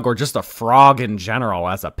frog or just a frog in general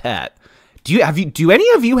as a pet. Do any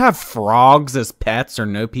of you have frogs as pets, or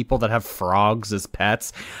know people that have frogs as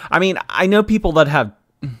pets? I mean, I know people that have,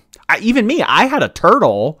 even me, I had a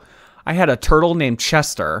turtle. I had a turtle named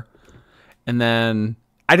Chester, and then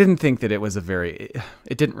I didn't think that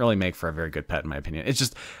it didn't really make for a very good pet in my opinion. It's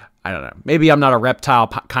just, I don't know. Maybe I'm not a reptile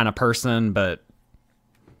kind of person, but,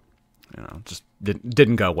 you know, just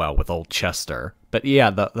didn't go well with old Chester. But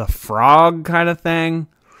yeah, the frog kind of thing.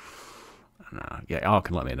 I don't know. Yeah, y'all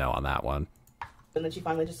can let me know on that one. And then she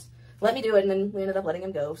finally just let me do it, and then we ended up letting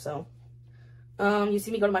him go. So, you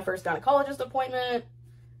see me go to my first gynecologist appointment,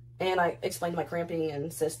 and I explained my cramping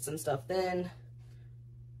and cysts and stuff. Then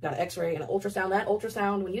got an X-ray and an ultrasound. That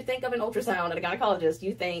ultrasound, when you think of an ultrasound at a gynecologist,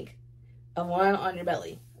 you think of one on your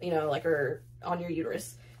belly, you know, like, or on your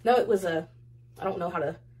uterus. No, it was a, I don't know how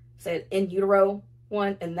to say it, in utero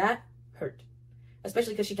one, and that hurt,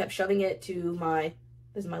 especially because she kept shoving it to my,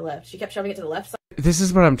 this is my left. She kept shoving it to the left side. This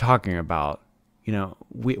is what I'm talking about. You know,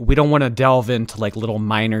 we don't want to delve into like little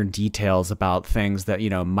minor details about things that, you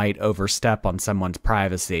know, might overstep on someone's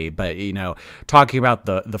privacy. But, you know, talking about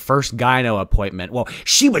the first gyno appointment, well,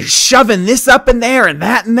 she was shoving this up in there and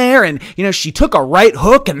that in there. And, you know, she took a right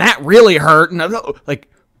hook and that really hurt. And like,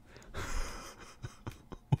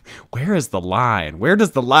 where is the line? Where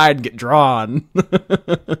does the line get drawn?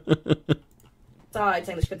 Side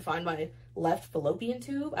saying that she couldn't find my left fallopian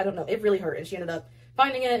tube. I don't know. It really hurt. And she ended up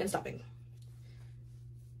finding it and stopping.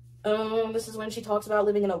 This is when she talks about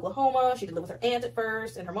living in Oklahoma. She did live with her aunt at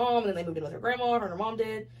first and her mom, and then they moved in with her grandma. Her and her mom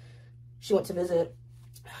did. She went to visit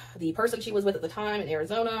the person she was with at the time in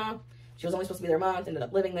Arizona. She was only supposed to be there a month, ended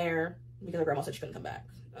up living there because her grandma said she couldn't come back.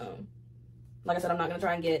 Like I said, I'm not going to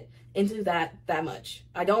try and get into that much.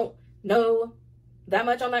 I don't know that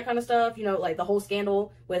much on that kind of stuff. You know, like the whole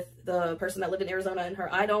scandal with the person that lived in Arizona and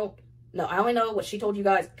her. I don't know. I only know what she told you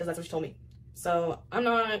guys because that's what she told me. So I'm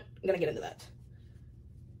not going to get into that.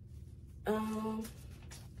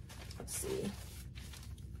 Let's see.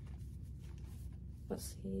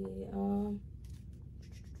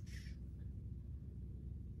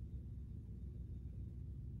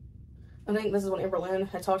 I think this is what Amberlynn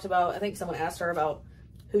had talked about. I think someone asked her about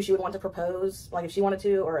who she would want to propose, like if she wanted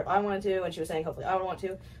to or if I wanted to, and she was saying hopefully I would want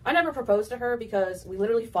to. I never proposed to her because we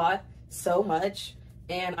literally fought so much,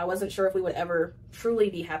 and I wasn't sure if we would ever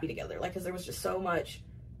truly be happy together, like, because there was just so much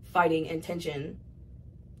fighting and tension,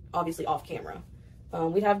 obviously off camera.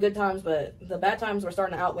 We'd have good times, but the bad times were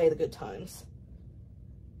starting to outweigh the good times.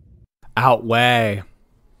 Outweigh.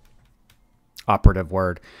 Operative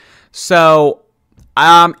word. So,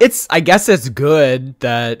 I guess it's good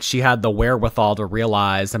that she had the wherewithal to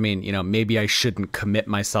realize, I mean, you know, maybe I shouldn't commit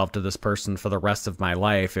myself to this person for the rest of my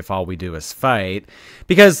life if all we do is fight.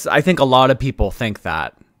 Because I think a lot of people think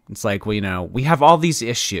that. It's like, well, you know, we have all these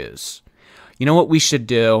issues. You know what we should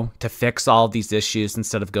do to fix all these issues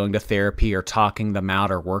instead of going to therapy or talking them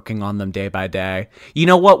out or working on them day by day? You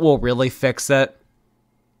know what will really fix it?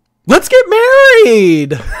 Let's get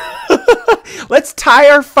married! Let's tie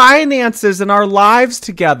our finances and our lives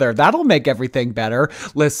together. That'll make everything better.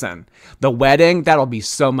 Listen, the wedding, that'll be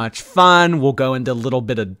so much fun. We'll go into a little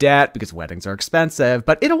bit of debt because weddings are expensive,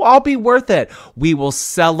 but it'll all be worth it. We will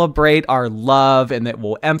celebrate our love, and it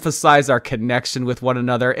will emphasize our connection with one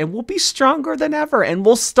another, and we'll be stronger than ever, and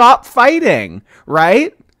we'll stop fighting,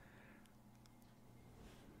 right?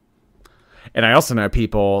 And I also know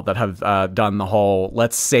people that have done the whole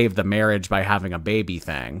let's save the marriage by having a baby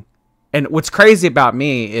thing. And what's crazy about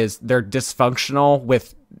me is they're dysfunctional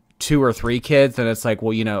with 2 or 3 kids, and it's like,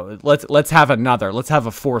 well, you know, let's have another. Let's have a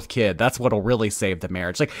 4th kid. That's what'll really save the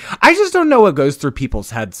marriage. Like, I just don't know what goes through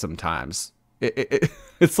people's heads sometimes.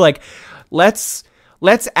 It's like, let's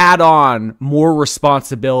add on more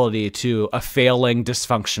responsibility to a failing,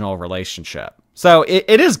 dysfunctional relationship. So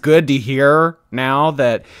it is good to hear now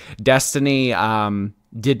that Destiny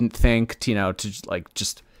didn't think, you know, to like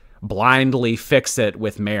just blindly fix it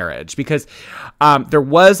with marriage, because there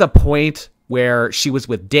was a point where she was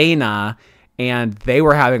with Dana and they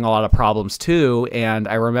were having a lot of problems too. And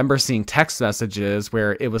I remember seeing text messages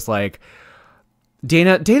where it was like,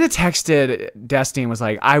 Dana texted Destiny and was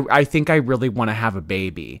like, I think I really want to have a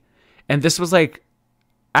baby. And this was like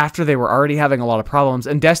after they were already having a lot of problems,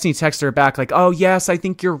 and Destiny texted her back like, oh yes, I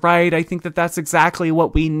think you're right. I think that's exactly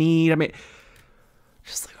what we need. I mean,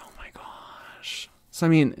 just like, oh my gosh. So, I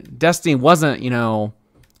mean, Destiny wasn't, you know,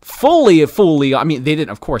 fully, I mean,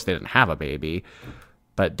 of course they didn't have a baby,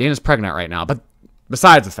 but Dana's pregnant right now. But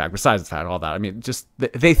besides the fact, all that, I mean, just,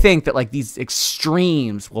 they think that like these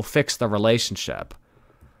extremes will fix the relationship.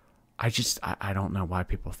 I don't know why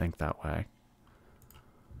people think that way.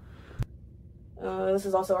 This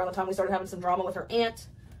is also around the time we started having some drama with her aunt.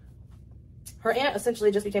 Her aunt essentially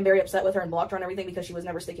just became very upset with her and blocked her on everything because she was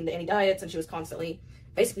never sticking to any diets, and she was constantly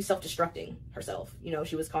basically self-destructing herself. You know,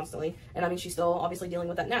 she was constantly, and I mean, she's still obviously dealing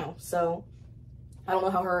with that now. So I don't know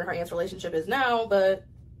how her and her aunt's relationship is now, but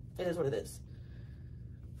it is what it is.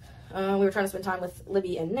 We were trying to spend time with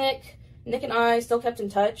Libby and Nick. Nick and I still kept in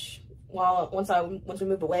touch once we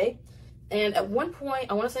moved away. And at one point,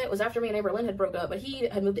 I want to say it was after me and Amberlynn had broke up, but he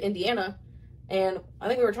had moved to Indiana. And I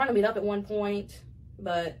think we were trying to meet up at one point,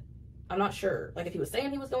 but I'm not sure. Like, if he was saying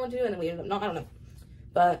he was going to, and then we ended up not, I don't know.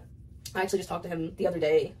 But I actually just talked to him the other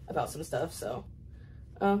day about some stuff, so.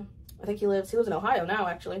 I think he lives in Ohio now,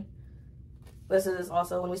 actually. This is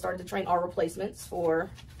also when we started to train our replacements for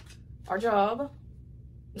our job.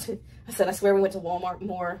 I said, I swear we went to Walmart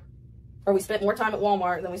more, or we spent more time at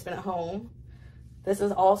Walmart than we spent at home. This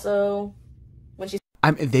is also when she...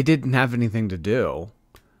 I mean, they didn't have anything to do.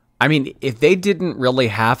 I mean, if they didn't really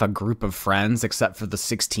have a group of friends except for the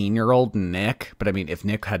 16-year-old Nick, but I mean, if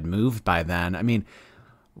Nick had moved by then, I mean,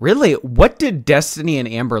 really, what did Destiny and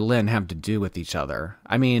Amberlynn have to do with each other?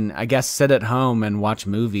 I mean, I guess sit at home and watch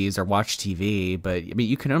movies or watch TV, but I mean,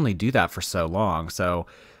 you can only do that for so long. So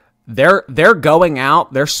they're going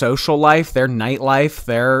out, their social life, their nightlife,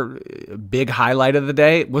 their big highlight of the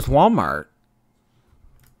day was Walmart.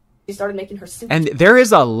 She started making her soup. And there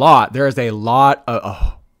is a lot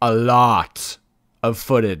of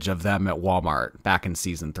footage of them at Walmart back in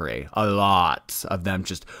season 3. A lot of them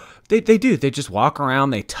just, they just walk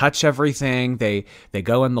around, they touch everything, they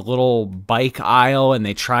go in the little bike aisle and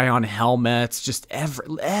they try on helmets, just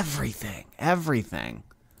everything.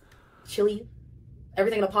 Chili,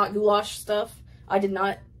 everything in a pot, goulash stuff. I did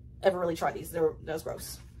not ever really try these. That was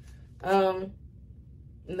gross. And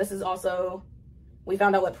this is also, we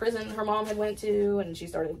found out what prison her mom had went to, and she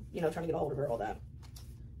started, trying to get a hold of her, all that.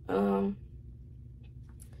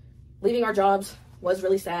 Leaving our jobs was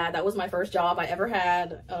really sad. That was my first job I ever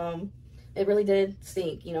had. It really did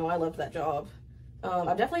stink. I loved that job.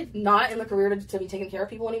 I'm definitely not in the career to be taking care of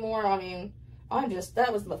people anymore. I mean,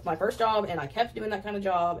 that was my first job, and I kept doing that kind of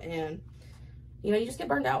job, and, you just get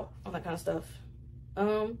burned out on that kind of stuff.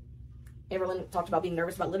 Amberlynn talked about being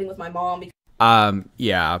nervous about living with my mom.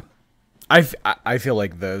 Yeah. I feel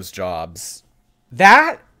like those jobs,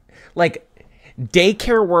 that, like,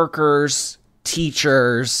 daycare workers,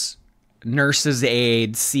 teachers, nurses,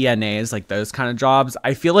 aides, CNAs, like those kind of jobs,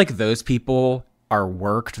 I feel like those people are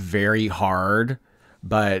worked very hard,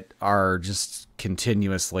 but are just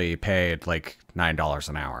continuously paid like $9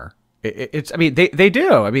 an hour. I mean, they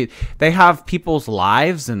do. I mean, they have people's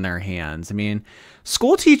lives in their hands. I mean,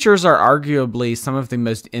 school teachers are arguably some of the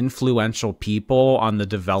most influential people on the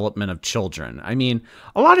development of children. I mean,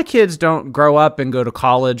 a lot of kids don't grow up and go to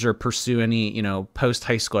college or pursue any,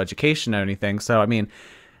 post-high school education or anything. So, I mean,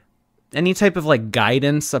 any type of like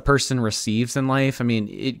guidance a person receives in life, I mean,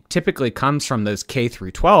 it typically comes from those K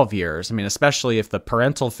through 12 years. I mean, especially if the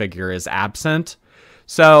parental figure is absent.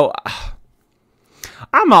 So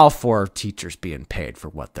I'm all for teachers being paid for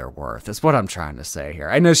what they're worth, is what I'm trying to say here.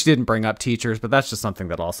 I know she didn't bring up teachers, but that's just something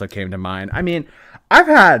that also came to mind. I mean, I've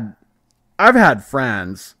had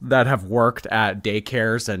friends that have worked at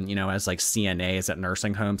daycares and, as like CNAs at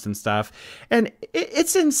nursing homes and stuff. And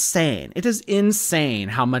it's insane. It is insane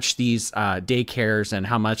how much these daycares and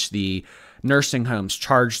how much the nursing homes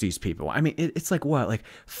charge these people. I mean, it's like what, like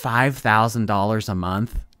 $5,000 a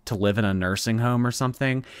month to live in a nursing home or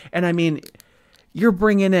something. And I mean, you're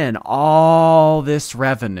bringing in all this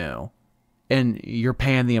revenue and you're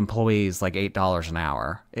paying the employees like $8 an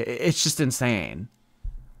hour. It's just insane.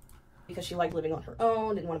 Because she liked living on her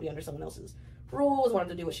own, didn't want to be under someone else's rules, wanted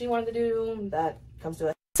to do what she wanted to do. That comes to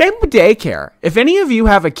it. Same with daycare. If any of you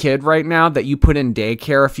have a kid right now that you put in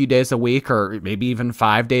daycare a few days a week or maybe even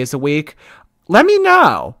 5 days a week, let me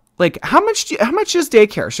know. Like, how much is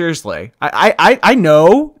daycare? Seriously. I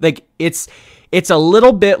know, like, it's a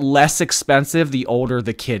little bit less expensive the older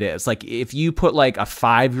the kid is. Like, if you put like a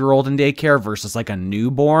 5-year-old in daycare versus like a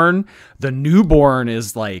newborn, the newborn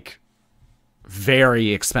is like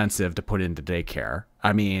very expensive to put into daycare.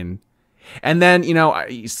 I mean, and then,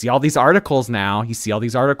 you see all these articles now, you see all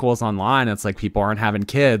these articles online. It's like people aren't having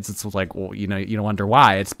kids. It's like, well, you wonder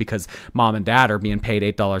why. It's because mom and dad are being paid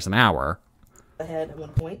 $8 an hour. Ahead at one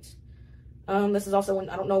point. This is also when,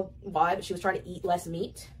 I don't know why, but she was trying to eat less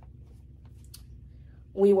meat.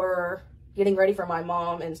 We were getting ready for my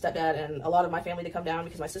mom and stepdad and a lot of my family to come down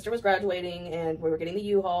because my sister was graduating and we were getting the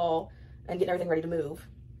U-Haul and getting everything ready to move.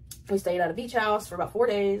 We stayed at a beach house for about 4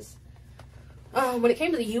 days. When it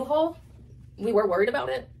came to the U-Haul, we were worried about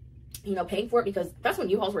it, paying for it, because that's when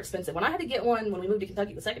U-Hauls were expensive. When I had to get one when we moved to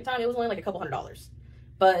Kentucky the second time, it was only like a couple $100s.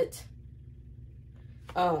 But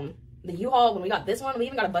the U-Haul, when we got this one, we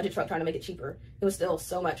even got a budget truck trying to make it cheaper. It was still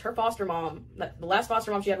so much. Her foster mom, the last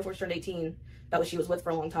foster mom she had before she turned 18, that she was with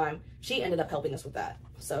for a long time, she ended up helping us with that.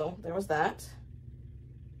 So there was that.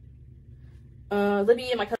 Libby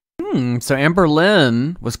and my cousin. So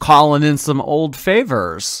Amberlynn was calling in some old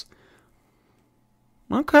favors.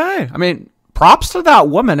 Okay. I mean, props to that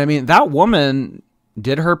woman. I mean, that woman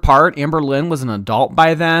did her part. Amberlynn was an adult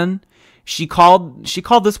by then. She called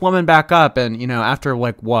this woman back up, and, you know, after,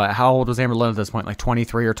 like, what? How old was Amberlynn at this point? Like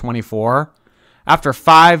 23 or 24? After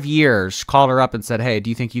 5 years, she called her up and said, hey,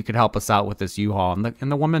 do you think you could help us out with this U-Haul?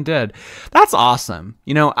 And the woman did. That's awesome.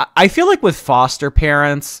 You know, I feel like with foster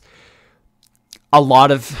parents, a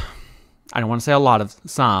lot of, I don't want to say a lot of,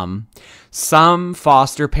 some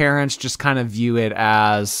foster parents just kind of view it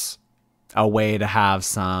as a way to have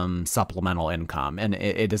some supplemental income, and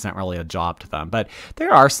it isn't really a job to them. But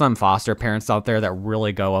there are some foster parents out there that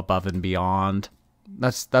really go above and beyond.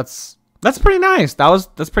 That's pretty nice.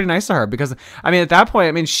 That's pretty nice of her, because, I mean, at that point,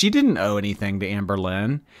 I mean, she didn't owe anything to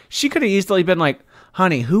Amberlynn. She could have easily been like,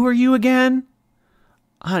 honey, who are you again?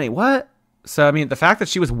 Honey, what? So, I mean, the fact that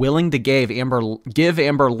she was willing to give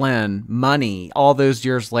Amberlynn money all those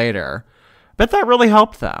years later, I bet that really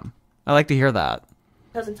helped them. I like to hear that.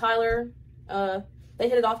 Cousin Tyler, they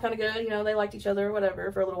hit it off kind of good. You know, they liked each other,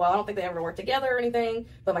 whatever, for a little while. I don't think they ever worked together or anything,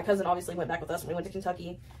 but my cousin obviously went back with us when we went to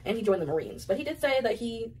Kentucky, and he joined the Marines. But he did say that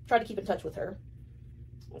he tried to keep in touch with her.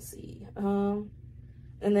 Let's see. And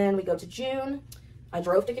then we go to June. I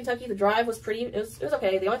drove to Kentucky. The drive was it was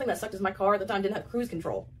okay. The only thing that sucked is my car at the time didn't have cruise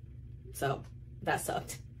control. So that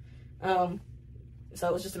sucked. So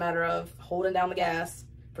it was just a matter of holding down the gas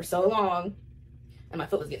for so long, and my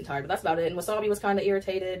foot was getting tired, but that's about it. And Wasabi was kind of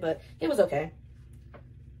irritated, but it was okay.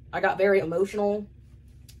 I got very emotional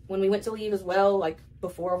when we went to leave as well, like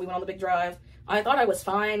before we went on the big drive. I thought I was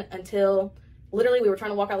fine until literally we were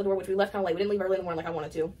trying to walk out the door, which we left kind of late. We didn't leave early in the morning like I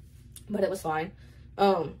wanted to, but it was fine.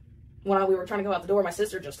 When we were trying to go out the door, my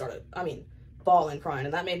sister just started, I mean, bawling, crying,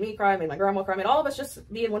 and that made me cry, made my grandma cry, made all of us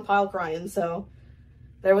just be in one pile crying. So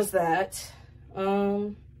there was that.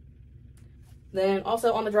 Then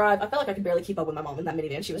also on the drive, I felt like I could barely keep up with my mom in that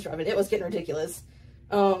minivan she was driving. It was getting ridiculous.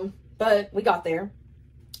 But we got there.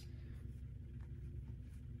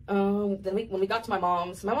 Then when we got to my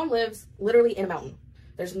mom's, my mom lives literally in a mountain.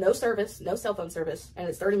 There's no service, no cell phone service, and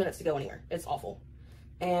it's 30 minutes to go anywhere. It's awful.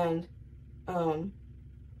 And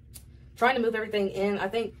trying to move everything in, I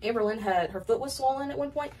think Amberlynn her foot was swollen at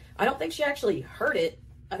one point. I don't think she actually hurt it.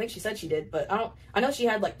 I think she said she did, but I know she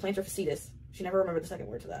had like plantar fasciitis. She never remembered the second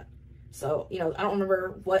word to that. So, you know, I don't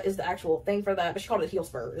remember what is the actual thing for that, but she called it a heel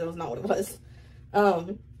spur. It was not what it was.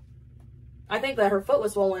 I think that her foot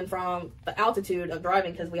was swollen from the altitude of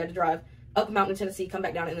driving, because we had to drive up a mountain in Tennessee, come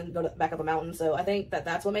back down, and then go back up a mountain. So I think that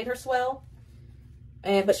that's what made her swell.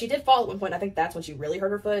 But she did fall at one point. I think that's when she really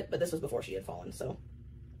hurt her foot, but this was before she had fallen. So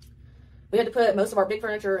we had to put most of our big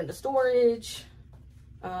furniture into storage,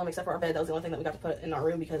 except for our bed. That was the only thing that we got to put in our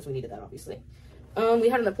room because we needed that, obviously. We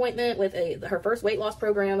had an appointment with her first weight loss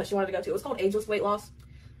program that she wanted to go to. It was called Ageless Weight Loss.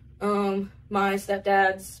 My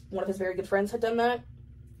stepdad's, one of his very good friends had done that,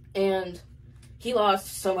 and he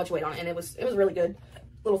lost so much weight on it, and it was a really good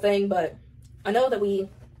little thing. But I know that we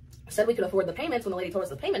said we could afford the payments when the lady told us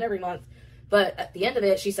the payment every month, but at the end of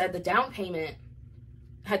it, she said the down payment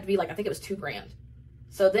had to be like, I think it was $2,000.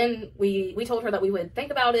 So then we told her that we would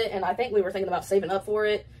think about it, and I think we were thinking about saving up for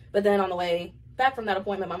it. But then on the way back from that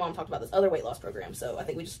appointment, my mom talked about this other weight loss program, so I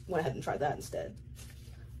think we just went ahead and tried that instead.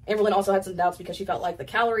 Amberlynn also had some doubts because she felt like the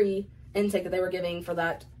calorie intake that they were giving for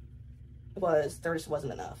that there just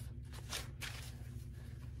wasn't enough.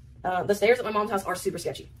 The stairs at my mom's house are super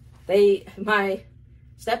sketchy. My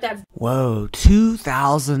stepdad's... Whoa,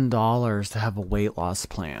 $2,000 to have a weight loss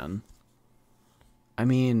plan. I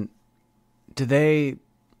mean, I'm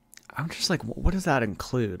just like, what does that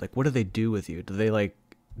include? Like, what do they do with you? Do they, like,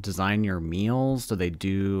 design your meals? Do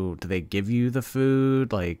they give you the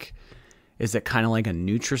food? Like, is it kind of like a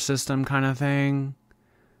Nutrisystem kind of thing?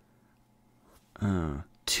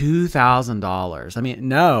 $2,000. I mean,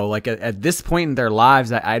 no, like at this point in their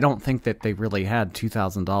lives, I don't think that they really had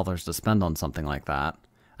 $2,000 to spend on something like that.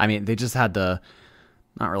 I mean, they just had to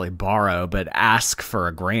not really borrow, but ask for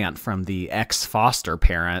a grant from the ex-foster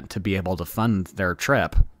parent to be able to fund their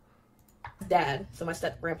trip. Dad, so my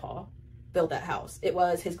step-grandpa, built that house. It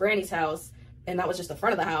was his granny's house, and that was just the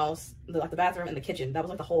front of the house, like the bathroom and the kitchen. That was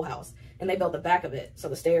like the whole house. And they built the back of it, so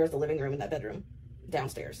the stairs, the living room, and that bedroom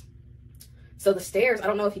downstairs. So the stairs, I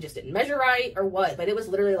don't know if he just didn't measure right or what, but it was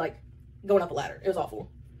literally like going up a ladder. It was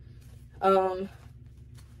awful. And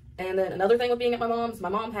then another thing with being at my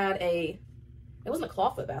mom had it wasn't a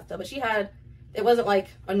clawfoot bathtub, but it wasn't like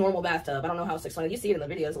a normal bathtub. I don't know how it's explained. You see it in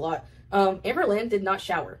the videos a lot. Amberlynn did not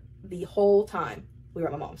shower the whole time we were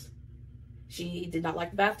at my mom's. She did not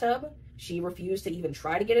like the bathtub. She refused to even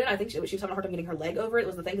try to get in. I think she was having a hard time getting her leg over it.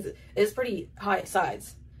 Was the thing, because it is pretty high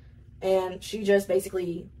sides. And she just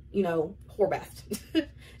basically, whore bathed.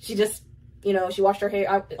 She just you know, she washed her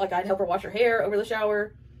hair. I'd help her wash her hair over the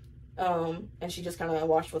shower. And she just kind of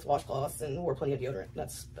washed with washcloths and wore plenty of deodorant.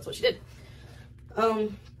 That's what she did.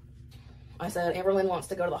 I said, Amberlynn wants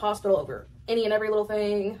to go to the hospital over any and every little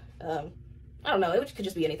thing. I don't know, could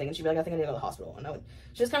just be anything. And she'd be like, I think I need to go to the hospital. And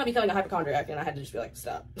she was kind of becoming a hypochondriac, and I had to just be like,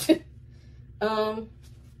 stop.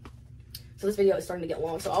 So this video is starting to get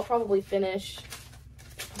long, so I'll probably finish,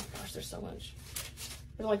 oh gosh, there's so much.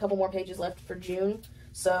 There's only a couple more pages left for June,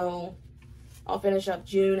 so I'll finish up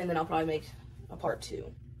June, and then I'll probably make a part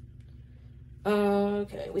 2.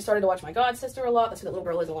 Okay, we started to watch My God Sister a lot. That's who that little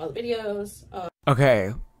girl is in a lot of the videos.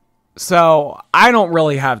 Okay, so I don't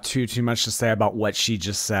really have too much to say about what she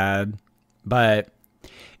just said, but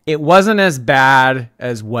it wasn't as bad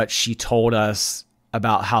as what she told us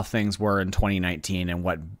about how things were in 2019 and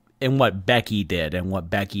what Becky did and what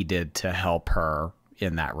Becky did to help her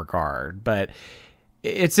in that regard. But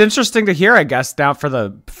it's interesting to hear, I guess, now for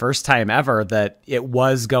the first time ever, that it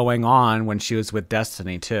was going on when she was with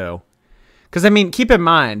Destiny too. Because, I mean, keep in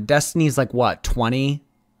mind, Destiny's like, what, 20,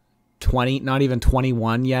 not even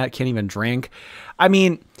 21 yet, can't even drink. I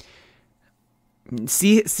mean,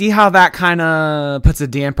 see how that kind of puts a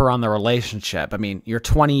damper on the relationship. I mean, you're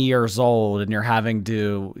 20 years old and you're having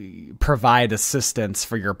to provide assistance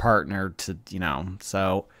for your partner to, you know,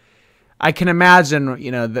 so I can imagine,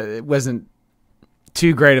 you know, that it wasn't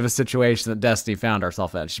too great of a situation that Destiny found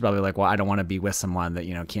herself in. She's probably like, well, I don't want to be with someone that,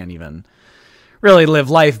 you know, can't even really live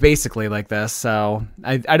life basically like this. So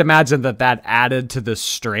I'd imagine that added to the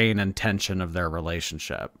strain and tension of their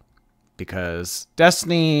relationship, because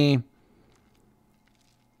Destiny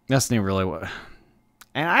really was,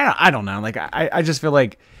 and I don't know, like I just feel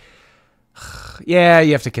like, yeah,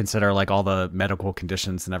 you have to consider like all the medical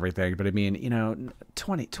conditions and everything, but I mean, you know,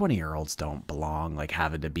 20-year-olds don't belong like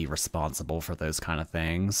having to be responsible for those kind of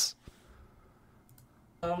things.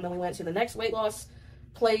 Then we went to the next weight loss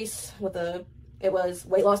place with it was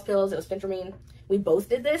weight loss pills. It was phentermine. We both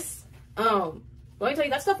did this. Let me tell you,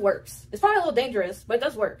 that stuff works. It's probably a little dangerous, but it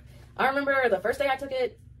does work. I remember the first day I took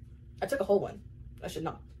it, I took a whole one. I should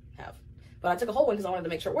not have, but I took a whole one because I wanted to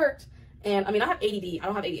make sure it worked. And I mean, I have ADD. I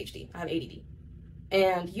don't have ADHD. I have ADD.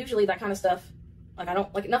 And usually that kind of stuff, like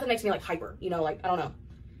nothing makes me like hyper, you know, like, I don't know.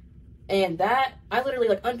 And I literally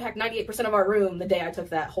like unpacked 98% of our room the day I took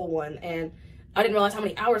that whole one. And I didn't realize how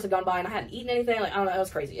many hours had gone by and I hadn't eaten anything. Like, I don't know, it was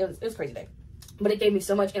crazy. It was a crazy day. But it gave me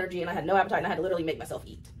so much energy and I had no appetite and I had to literally make myself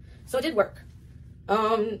eat. So it did work.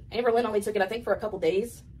 Amberlynn only took it, I think, for a couple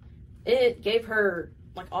days. It gave her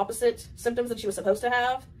like opposite symptoms that she was supposed to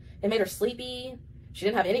have. It made her sleepy. She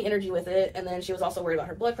didn't have any energy with it. And then she was also worried about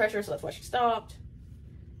her blood pressure, so that's why she stopped.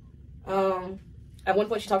 At one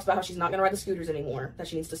point she talks about how she's not going to ride the scooters anymore, that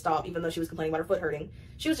she needs to stop, even though she was complaining about her foot hurting.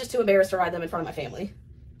 She was just too embarrassed to ride them in front of my family.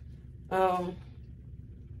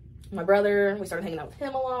 My brother, we started hanging out with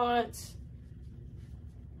him a lot.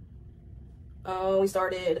 We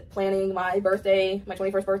started planning my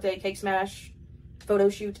 21st birthday cake smash photo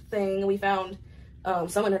shoot thing. We found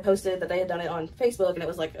someone had posted that they had done it on Facebook, and it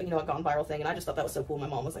was like, you know, a gone viral thing, and I just thought that was so cool. My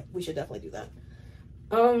mom was like, we should definitely do that.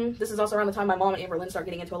 This is also around the time my mom and Amberlynn started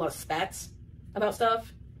getting into a lot of spats about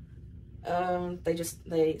stuff.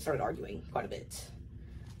 They started arguing quite a bit.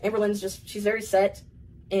 Amberlynn's she's very set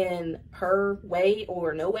in her way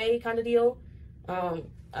or no way kind of deal. I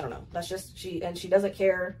don't know. That's just she doesn't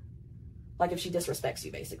care, like, if she disrespects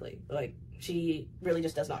you, basically. Like, she really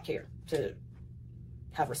just does not care to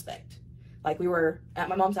have respect. Like, we were at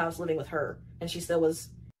my mom's house living with her, and she still was.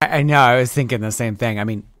 I know, I was thinking the same thing. I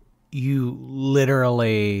mean, you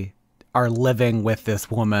literally are living with this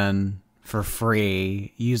woman for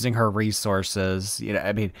free, using her resources. You know,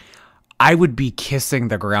 I mean, I would be kissing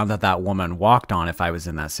the ground that woman walked on if I was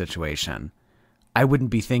in that situation. I wouldn't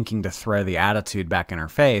be thinking to throw the attitude back in her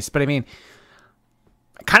face. But I mean,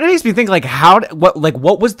 it kind of makes me think, like,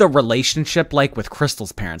 what was the relationship like with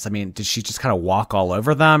Crystal's parents? I mean, did she just kind of walk all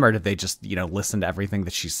over them, or did they just, you know, listen to everything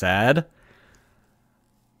that she said?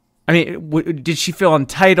 I mean, did she feel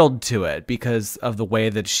entitled to it because of the way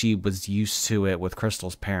that she was used to it with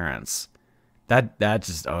Crystal's parents? That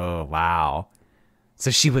just, oh, wow.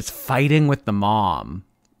 So she was fighting with the mom.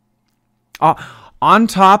 On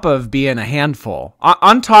top of being a handful,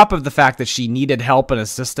 on top of the fact that she needed help and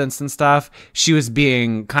assistance and stuff, she was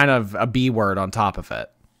being kind of a B word on top of it.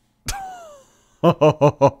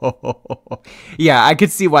 Yeah, I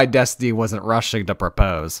could see why Destiny wasn't rushing to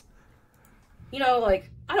propose. You know, like,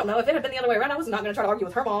 I don't know, if it had been the other way around, I was not going to try to argue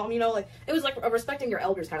with her mom, you know, like, it was like a respecting your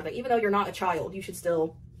elders kind of thing. Even though you're not a child, you should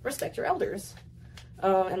still respect your elders.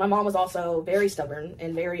 And my mom was also very stubborn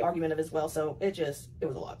and very argumentative as well, so it was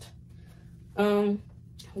a lot.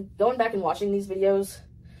 Going back and watching these videos,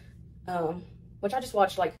 which I just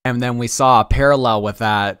watched like. And then we saw a parallel with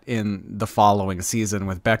that in the following season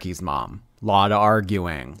with Becky's mom. A lot of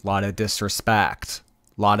arguing, a lot of disrespect,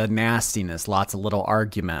 a lot of nastiness, lots of little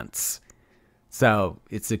arguments. So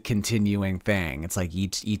it's a continuing thing. It's like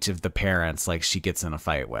each of the parents, like, she gets in a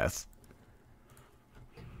fight with.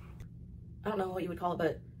 I don't know what you would call it,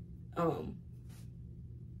 but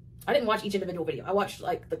I didn't watch each individual video. I watched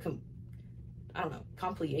like the I don't know,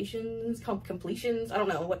 completions. I don't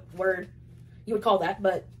know what word you would call that,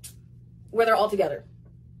 but where they're all together.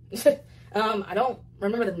 I don't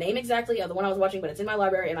remember the name exactly of the one I was watching, but it's in my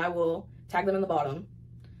library, and I will tag them in the bottom.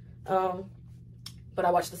 But I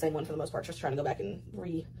watched the same one for the most part, just trying to go back and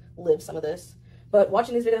relive some of this. But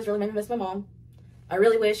watching these videos really made me miss my mom. I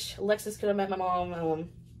really wish Alexis could have met my mom.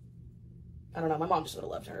 I don't know, my mom just would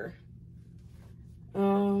have loved her.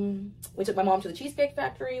 We took my mom to the Cheesecake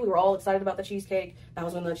Factory. We were all excited about the cheesecake. That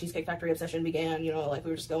was when the Cheesecake Factory obsession began, you know, like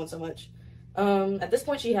we were just going so much. At this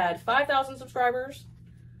point, she had 5,000 subscribers.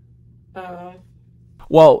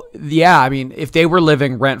 Well, yeah, I mean, if they were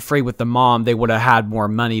living rent-free with the mom, they would have had more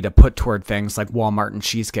money to put toward things like Walmart and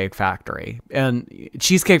Cheesecake Factory. And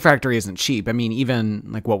Cheesecake Factory isn't cheap. I mean,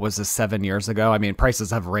 even, like, what was this, 7 years ago? I mean,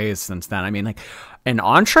 prices have raised since then. I mean, like, an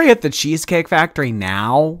entree at the Cheesecake Factory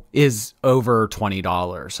now is over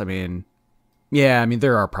 $20. I mean, yeah, I mean,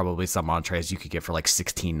 there are probably some entrees you could get for, like,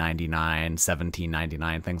 $16.99,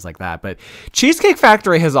 $17.99, things like that. But Cheesecake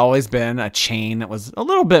Factory has always been a chain that was a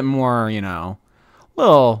little bit more, you know, a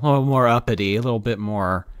little more uppity, a little bit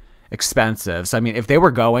more expensive. So, I mean, if they were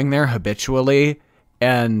going there habitually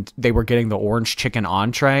and they were getting the orange chicken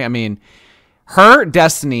entree, I mean, her,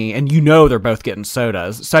 Destiny, and you know they're both getting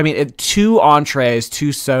sodas. So, I mean, 2 entrees,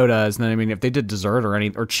 2 sodas, and then, I mean, if they did dessert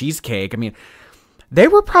or cheesecake, I mean, they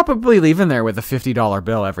were probably leaving there with a $50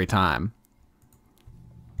 bill every time.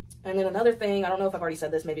 And then another thing, I don't know if I've already said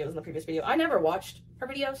this, maybe it was in the previous video. I never watched her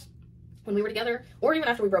videos when we were together, or even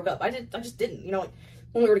after we broke up. I just didn't. You know, like,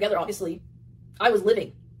 when we were together, obviously, I was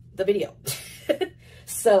living the video.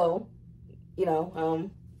 So, you know,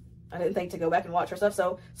 I didn't think to go back and watch her stuff.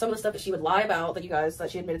 So some of the stuff that she would lie about, that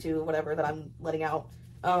she admitted to, whatever, that I'm letting out,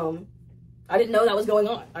 I didn't know that was going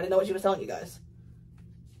on. I didn't know what she was telling you guys.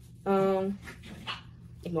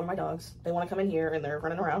 Ignore my dogs. They want to come in here and they're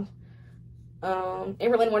running around.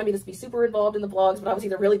 Amberlynn wanted me to be super involved in the vlogs, but I was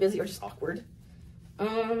either really busy or just awkward.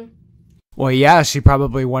 Well, yeah, she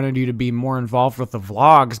probably wanted you to be more involved with the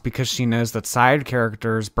vlogs because she knows that side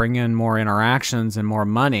characters bring in more interactions and more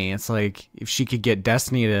money. It's like, if she could get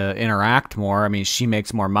Destiny to interact more, I mean, she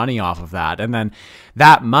makes more money off of that. And then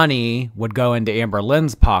that money would go into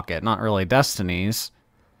Amberlynn's pocket, not really Destiny's.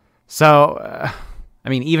 So, I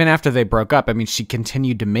mean, even after they broke up, I mean, she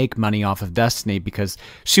continued to make money off of Destiny because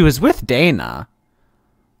she was with Dana.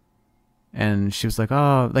 And she was like,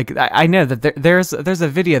 oh, like, I know that there's a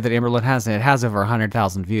video that Amberlynn has, and it has over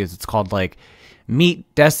 100,000 views. It's called, like,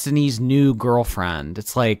 Meet Destiny's New Girlfriend.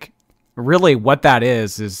 It's like, really what that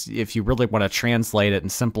is if you really want to translate it and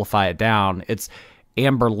simplify it down, it's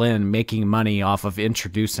Amberlynn making money off of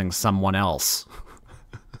introducing someone else.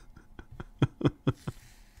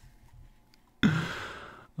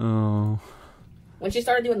 Oh. When she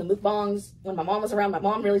started doing the mukbangs, when my mom was around, my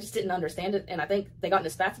mom really just didn't understand it, and I think they got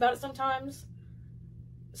into spats about it sometimes.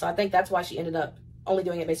 So I think that's why she ended up only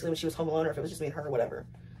doing it basically when she was home alone, or if it was just me and her or whatever.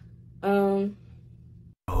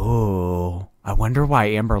 Oh, I wonder why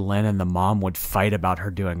Amberlynn and the mom would fight about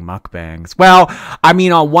her doing mukbangs. Well, I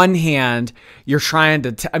mean, on one hand, you're trying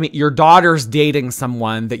to, I mean, your daughter's dating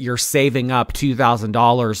someone that you're saving up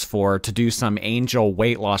 $2,000 for to do some angel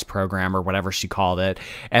weight loss program or whatever she called it.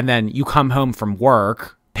 And then you come home from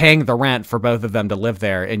work, paying the rent for both of them to live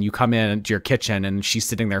there, and you come into your kitchen and she's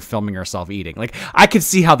sitting there filming herself eating. Like, I could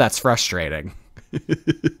see how that's frustrating.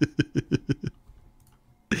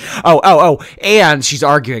 Oh, and she's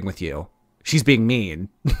arguing with you. She's being mean.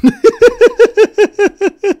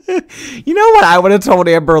 You know what I would have told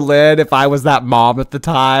Amberlynn if I was that mom at the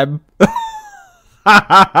time?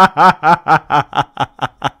 I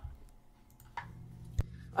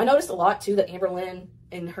noticed a lot, too, that Amberlynn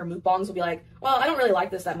in her mukbangs will be like, well, I don't really like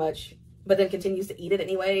this that much, but then continues to eat it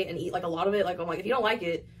anyway and eat, like, a lot of it. Like, I'm like, if you don't like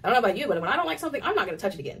it, I don't know about you, but when I don't like something, I'm not going to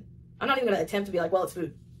touch it again. I'm not even going to attempt to be like, well, it's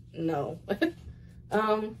food. No.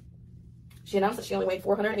 She announced that she only weighed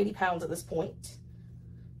 480 pounds at this point.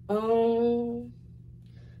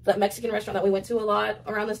 That Mexican restaurant that we went to a lot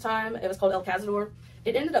around this time, it was called El Cazador.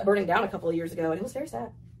 It ended up burning down a couple of years ago, and it was very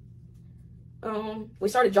sad. We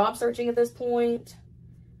started job searching at this point.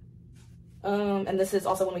 And this is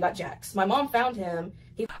also when we got Jax. My mom found him.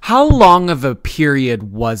 How long of a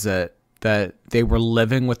period was it that they were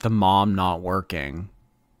living with the mom not working?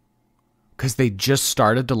 because they just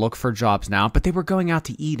started to look for jobs now, but they were going out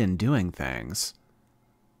to eat and doing things.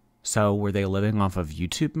 So were they living off of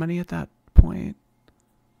YouTube money at that point?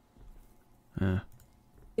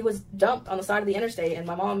 He was dumped on the side of the interstate, and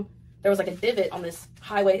my mom, there was like a divot on this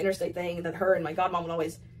highway interstate thing that her and my godmom would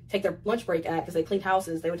always take their lunch break at, because they cleaned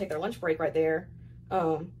houses. They would take their lunch break right there,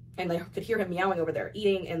 and they could hear him meowing over there,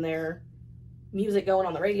 eating, and their music going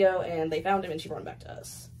on the radio, and they found him, and she brought him back to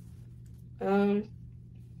us.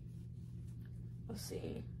 Let's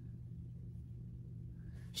see.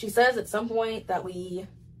 She says at some point that we're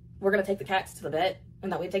going to take the cats to the vet,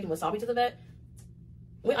 and that we'd taken Wasabi to the vet.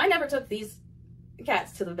 I never took these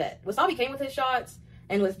cats to the vet. Wasabi came with his shots,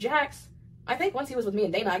 and with Jax, I think once he was with me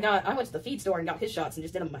and Dana, I went to the feed store and got his shots and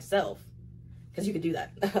just did them myself. Because you could do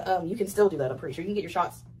that. You can still do that, I'm pretty sure. You can get your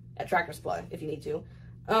shots at Tractor Supply if you need to.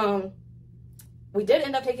 We did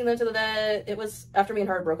end up taking them to the vet. It was after me and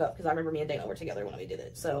her broke up, because I remember me and Dana were together when we did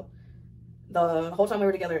it. So the whole time we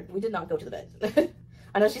were together, we did not go to the vet.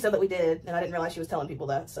 I know she said that we did, and I didn't realize she was telling people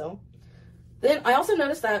that. So then I also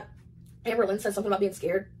noticed that Amberlynn said something about being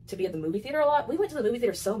scared to be at the movie theater a lot. We went to the movie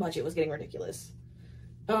theater so much, it was getting ridiculous.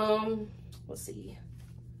 Let's see.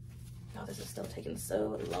 Oh, this is still taking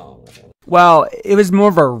so long. Well, it was more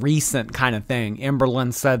of a recent kind of thing.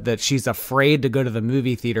 Amberlynn said that she's afraid to go to the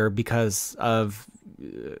movie theater because of,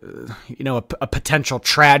 you know, a potential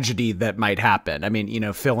tragedy that might happen. I mean, you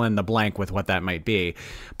know, fill in the blank with what that might be.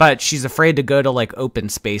 But she's afraid to go to, like, open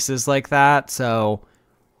spaces like that. So,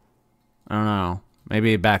 I don't know.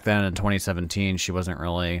 Maybe back then in 2017, she wasn't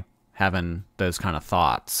really having those kind of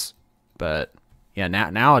thoughts. But, yeah,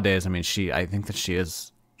 nowadays, I mean, I think that she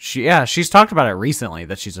is... she's talked about it recently,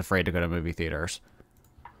 that she's afraid to go to movie theaters.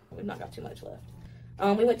 We've not got too much left.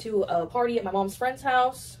 We went to a party at my mom's friend's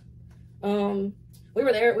house. We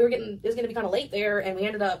were there. It was going to be kind of late there, and we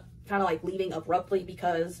ended up kind of like leaving abruptly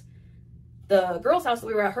because the girl's house that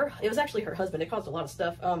we were at, it was actually her husband. It caused a lot of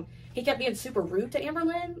stuff. He kept being super rude to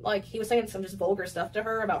Amberlynn. Like, he was saying some just vulgar stuff to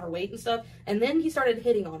her about her weight and stuff. And then he started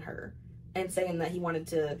hitting on her and saying that he wanted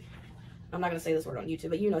to, I'm not going to say this word on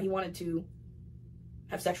YouTube, but you know, he wanted to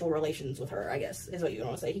have sexual relations with her, I guess, is what you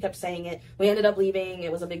want to say. He kept saying it. We ended up leaving.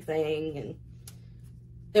 It was a big thing, and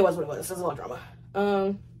it was what it was. It was a lot of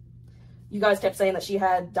drama. You guys kept saying that she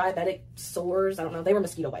had diabetic sores. I don't know. They were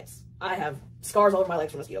mosquito bites. I have scars all over my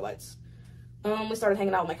legs from mosquito bites. We started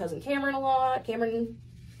hanging out with my cousin Cameron a lot. Cameron,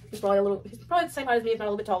 he's probably the same height as me, if not a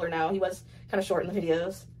little bit taller now. He was kind of short in the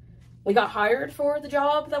videos. We got hired for the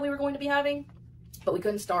job that we were going to be having, but we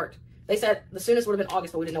couldn't start. They said the soonest would have been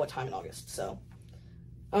August, but we didn't know what time in August, so...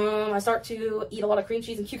 I start to eat a lot of cream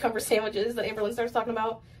cheese and cucumber sandwiches that Amberlynn starts talking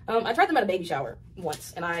about. I tried them at a baby shower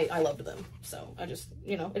once, and I loved them. So, I just,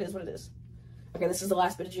 you know, it is what it is. Okay, this is the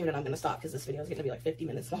last bit of June, and I'm going to stop because this video is going to be like 50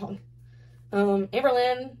 minutes long.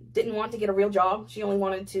 Amberlynn didn't want to get a real job. She only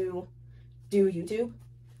wanted to do YouTube.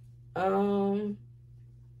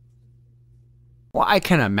 Well, I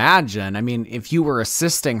can imagine. I mean, if you were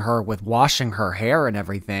assisting her with washing her hair and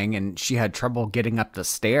everything, and she had trouble getting up the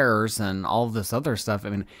stairs and all of this other stuff, I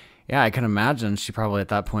mean, yeah, I can imagine she probably at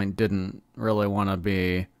that point didn't really want to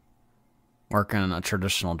be working a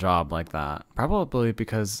traditional job like that. Probably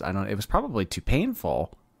because, it was probably too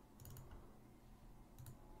painful.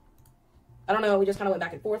 I don't know, we just kind of went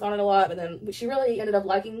back and forth on it a lot, but then she really ended up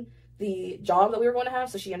liking the job that we were going to have,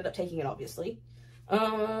 so she ended up taking it, obviously.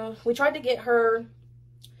 We tried to get her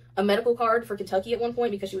a medical card for Kentucky at one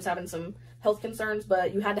point because she was having some health concerns,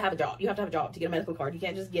 but you had to have a job. You have to have a job to get a medical card. You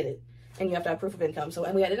can't just get it, and you have to have proof of income. So,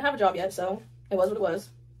 and we didn't have a job yet, so it was what it was.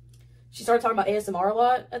 She started talking about ASMR a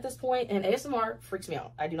lot at this point, and ASMR freaks me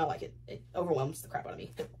out. I do not like it. It overwhelms the crap out of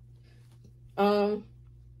me.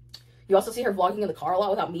 You also see her vlogging in the car a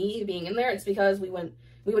lot without me being in there. It's because we would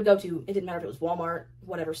go to, it didn't matter if it was Walmart,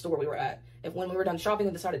 whatever store we were at. When we were done shopping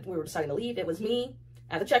and we were deciding to leave, it was me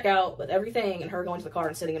at the checkout with everything and her going to the car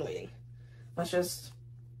and sitting and waiting. That's just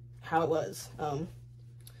how it was.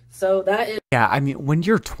 So that is... Yeah, I mean, when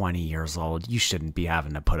you're 20 years old, you shouldn't be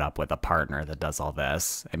having to put up with a partner that does all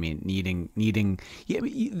this. I mean,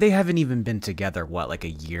 they haven't even been together, what, like a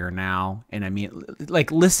year now? And I mean,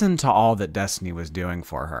 like, listen to all that Destiny was doing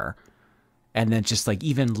for her. And then just like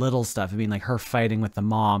even little stuff. I mean, like her fighting with the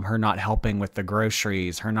mom, her not helping with the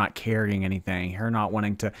groceries, her not carrying anything, her not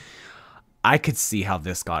wanting to. I could see how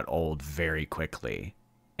this got old very quickly.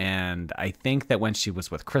 And I think that when she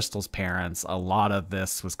was with Crystal's parents, a lot of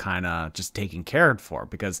this was kind of just taken care for,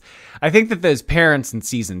 because I think that those parents in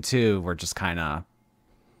season 2 were just kind of,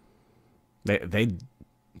 they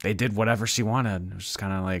did whatever she wanted. It was just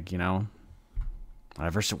kind of like, you know,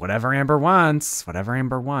 whatever Amber wants.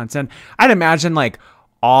 And I'd imagine like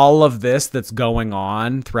all of this that's going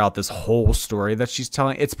on throughout this whole story that she's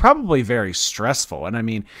telling, it's probably very stressful. And I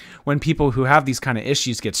mean, when people who have these kind of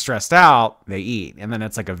issues get stressed out, they eat. And then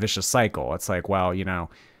it's like a vicious cycle. It's like, well, you know,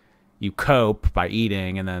 you cope by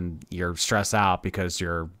eating and then you're stressed out because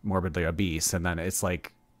you're morbidly obese. And then it's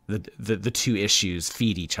like the two issues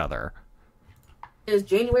feed each other. Is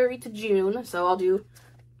January to June, so I'll do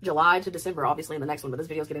July to December, obviously, in the next one, but this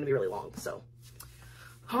video is getting to be really long, so.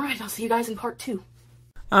 Alright, I'll see you guys in part 2.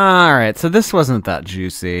 Alright, so this wasn't that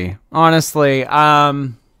juicy. Honestly,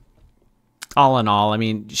 all in all, I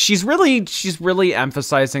mean, she's really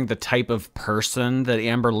emphasizing the type of person that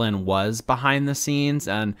Amberlynn was behind the scenes,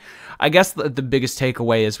 and I guess the biggest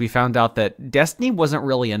takeaway is we found out that Destiny wasn't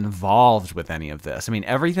really involved with any of this. I mean,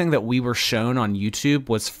 everything that we were shown on YouTube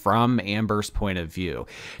was from Amber's point of view.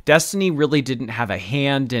 Destiny really didn't have a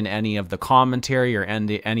hand in any of the commentary or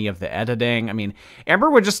any of the editing. I mean, Amber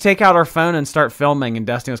would just take out her phone and start filming, and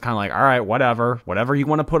Destiny was kind of like, all right, whatever you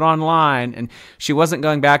want to put online, and she wasn't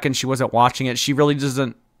going back and she wasn't watching it. She really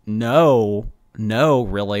doesn't know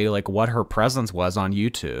really like what her presence was on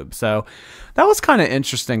YouTube. So that was kind of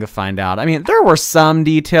interesting to find out. I mean, there were some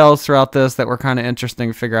details throughout this that were kind of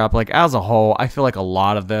interesting to figure out. But like as a whole, I feel like a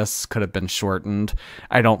lot of this could have been shortened.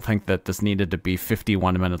 I don't think that this needed to be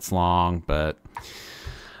 51 minutes long, but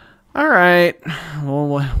all right,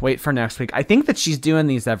 we'll wait for next week. I think that she's doing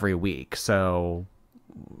these every week, so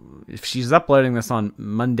if she's uploading this on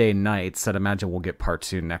Monday nights, I'd imagine we'll get part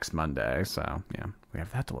 2 next Monday. So yeah, we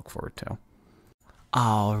have that to look forward to.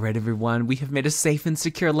 All right, everyone, we have made a safe and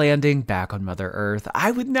secure landing back on Mother Earth.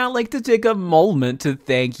 I would now like to take a moment to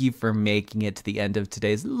thank you for making it to the end of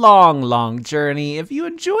today's long journey. If you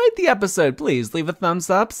enjoyed the episode, please leave a thumbs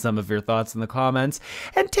up, some of your thoughts in the comments,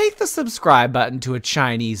 and take the subscribe button to a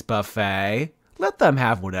Chinese buffet. Let them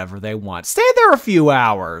have whatever they want. Stay there a few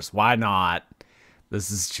hours. Why not?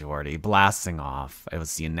 This is Jordy blasting off. I will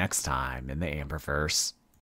see you next time in the Amberverse.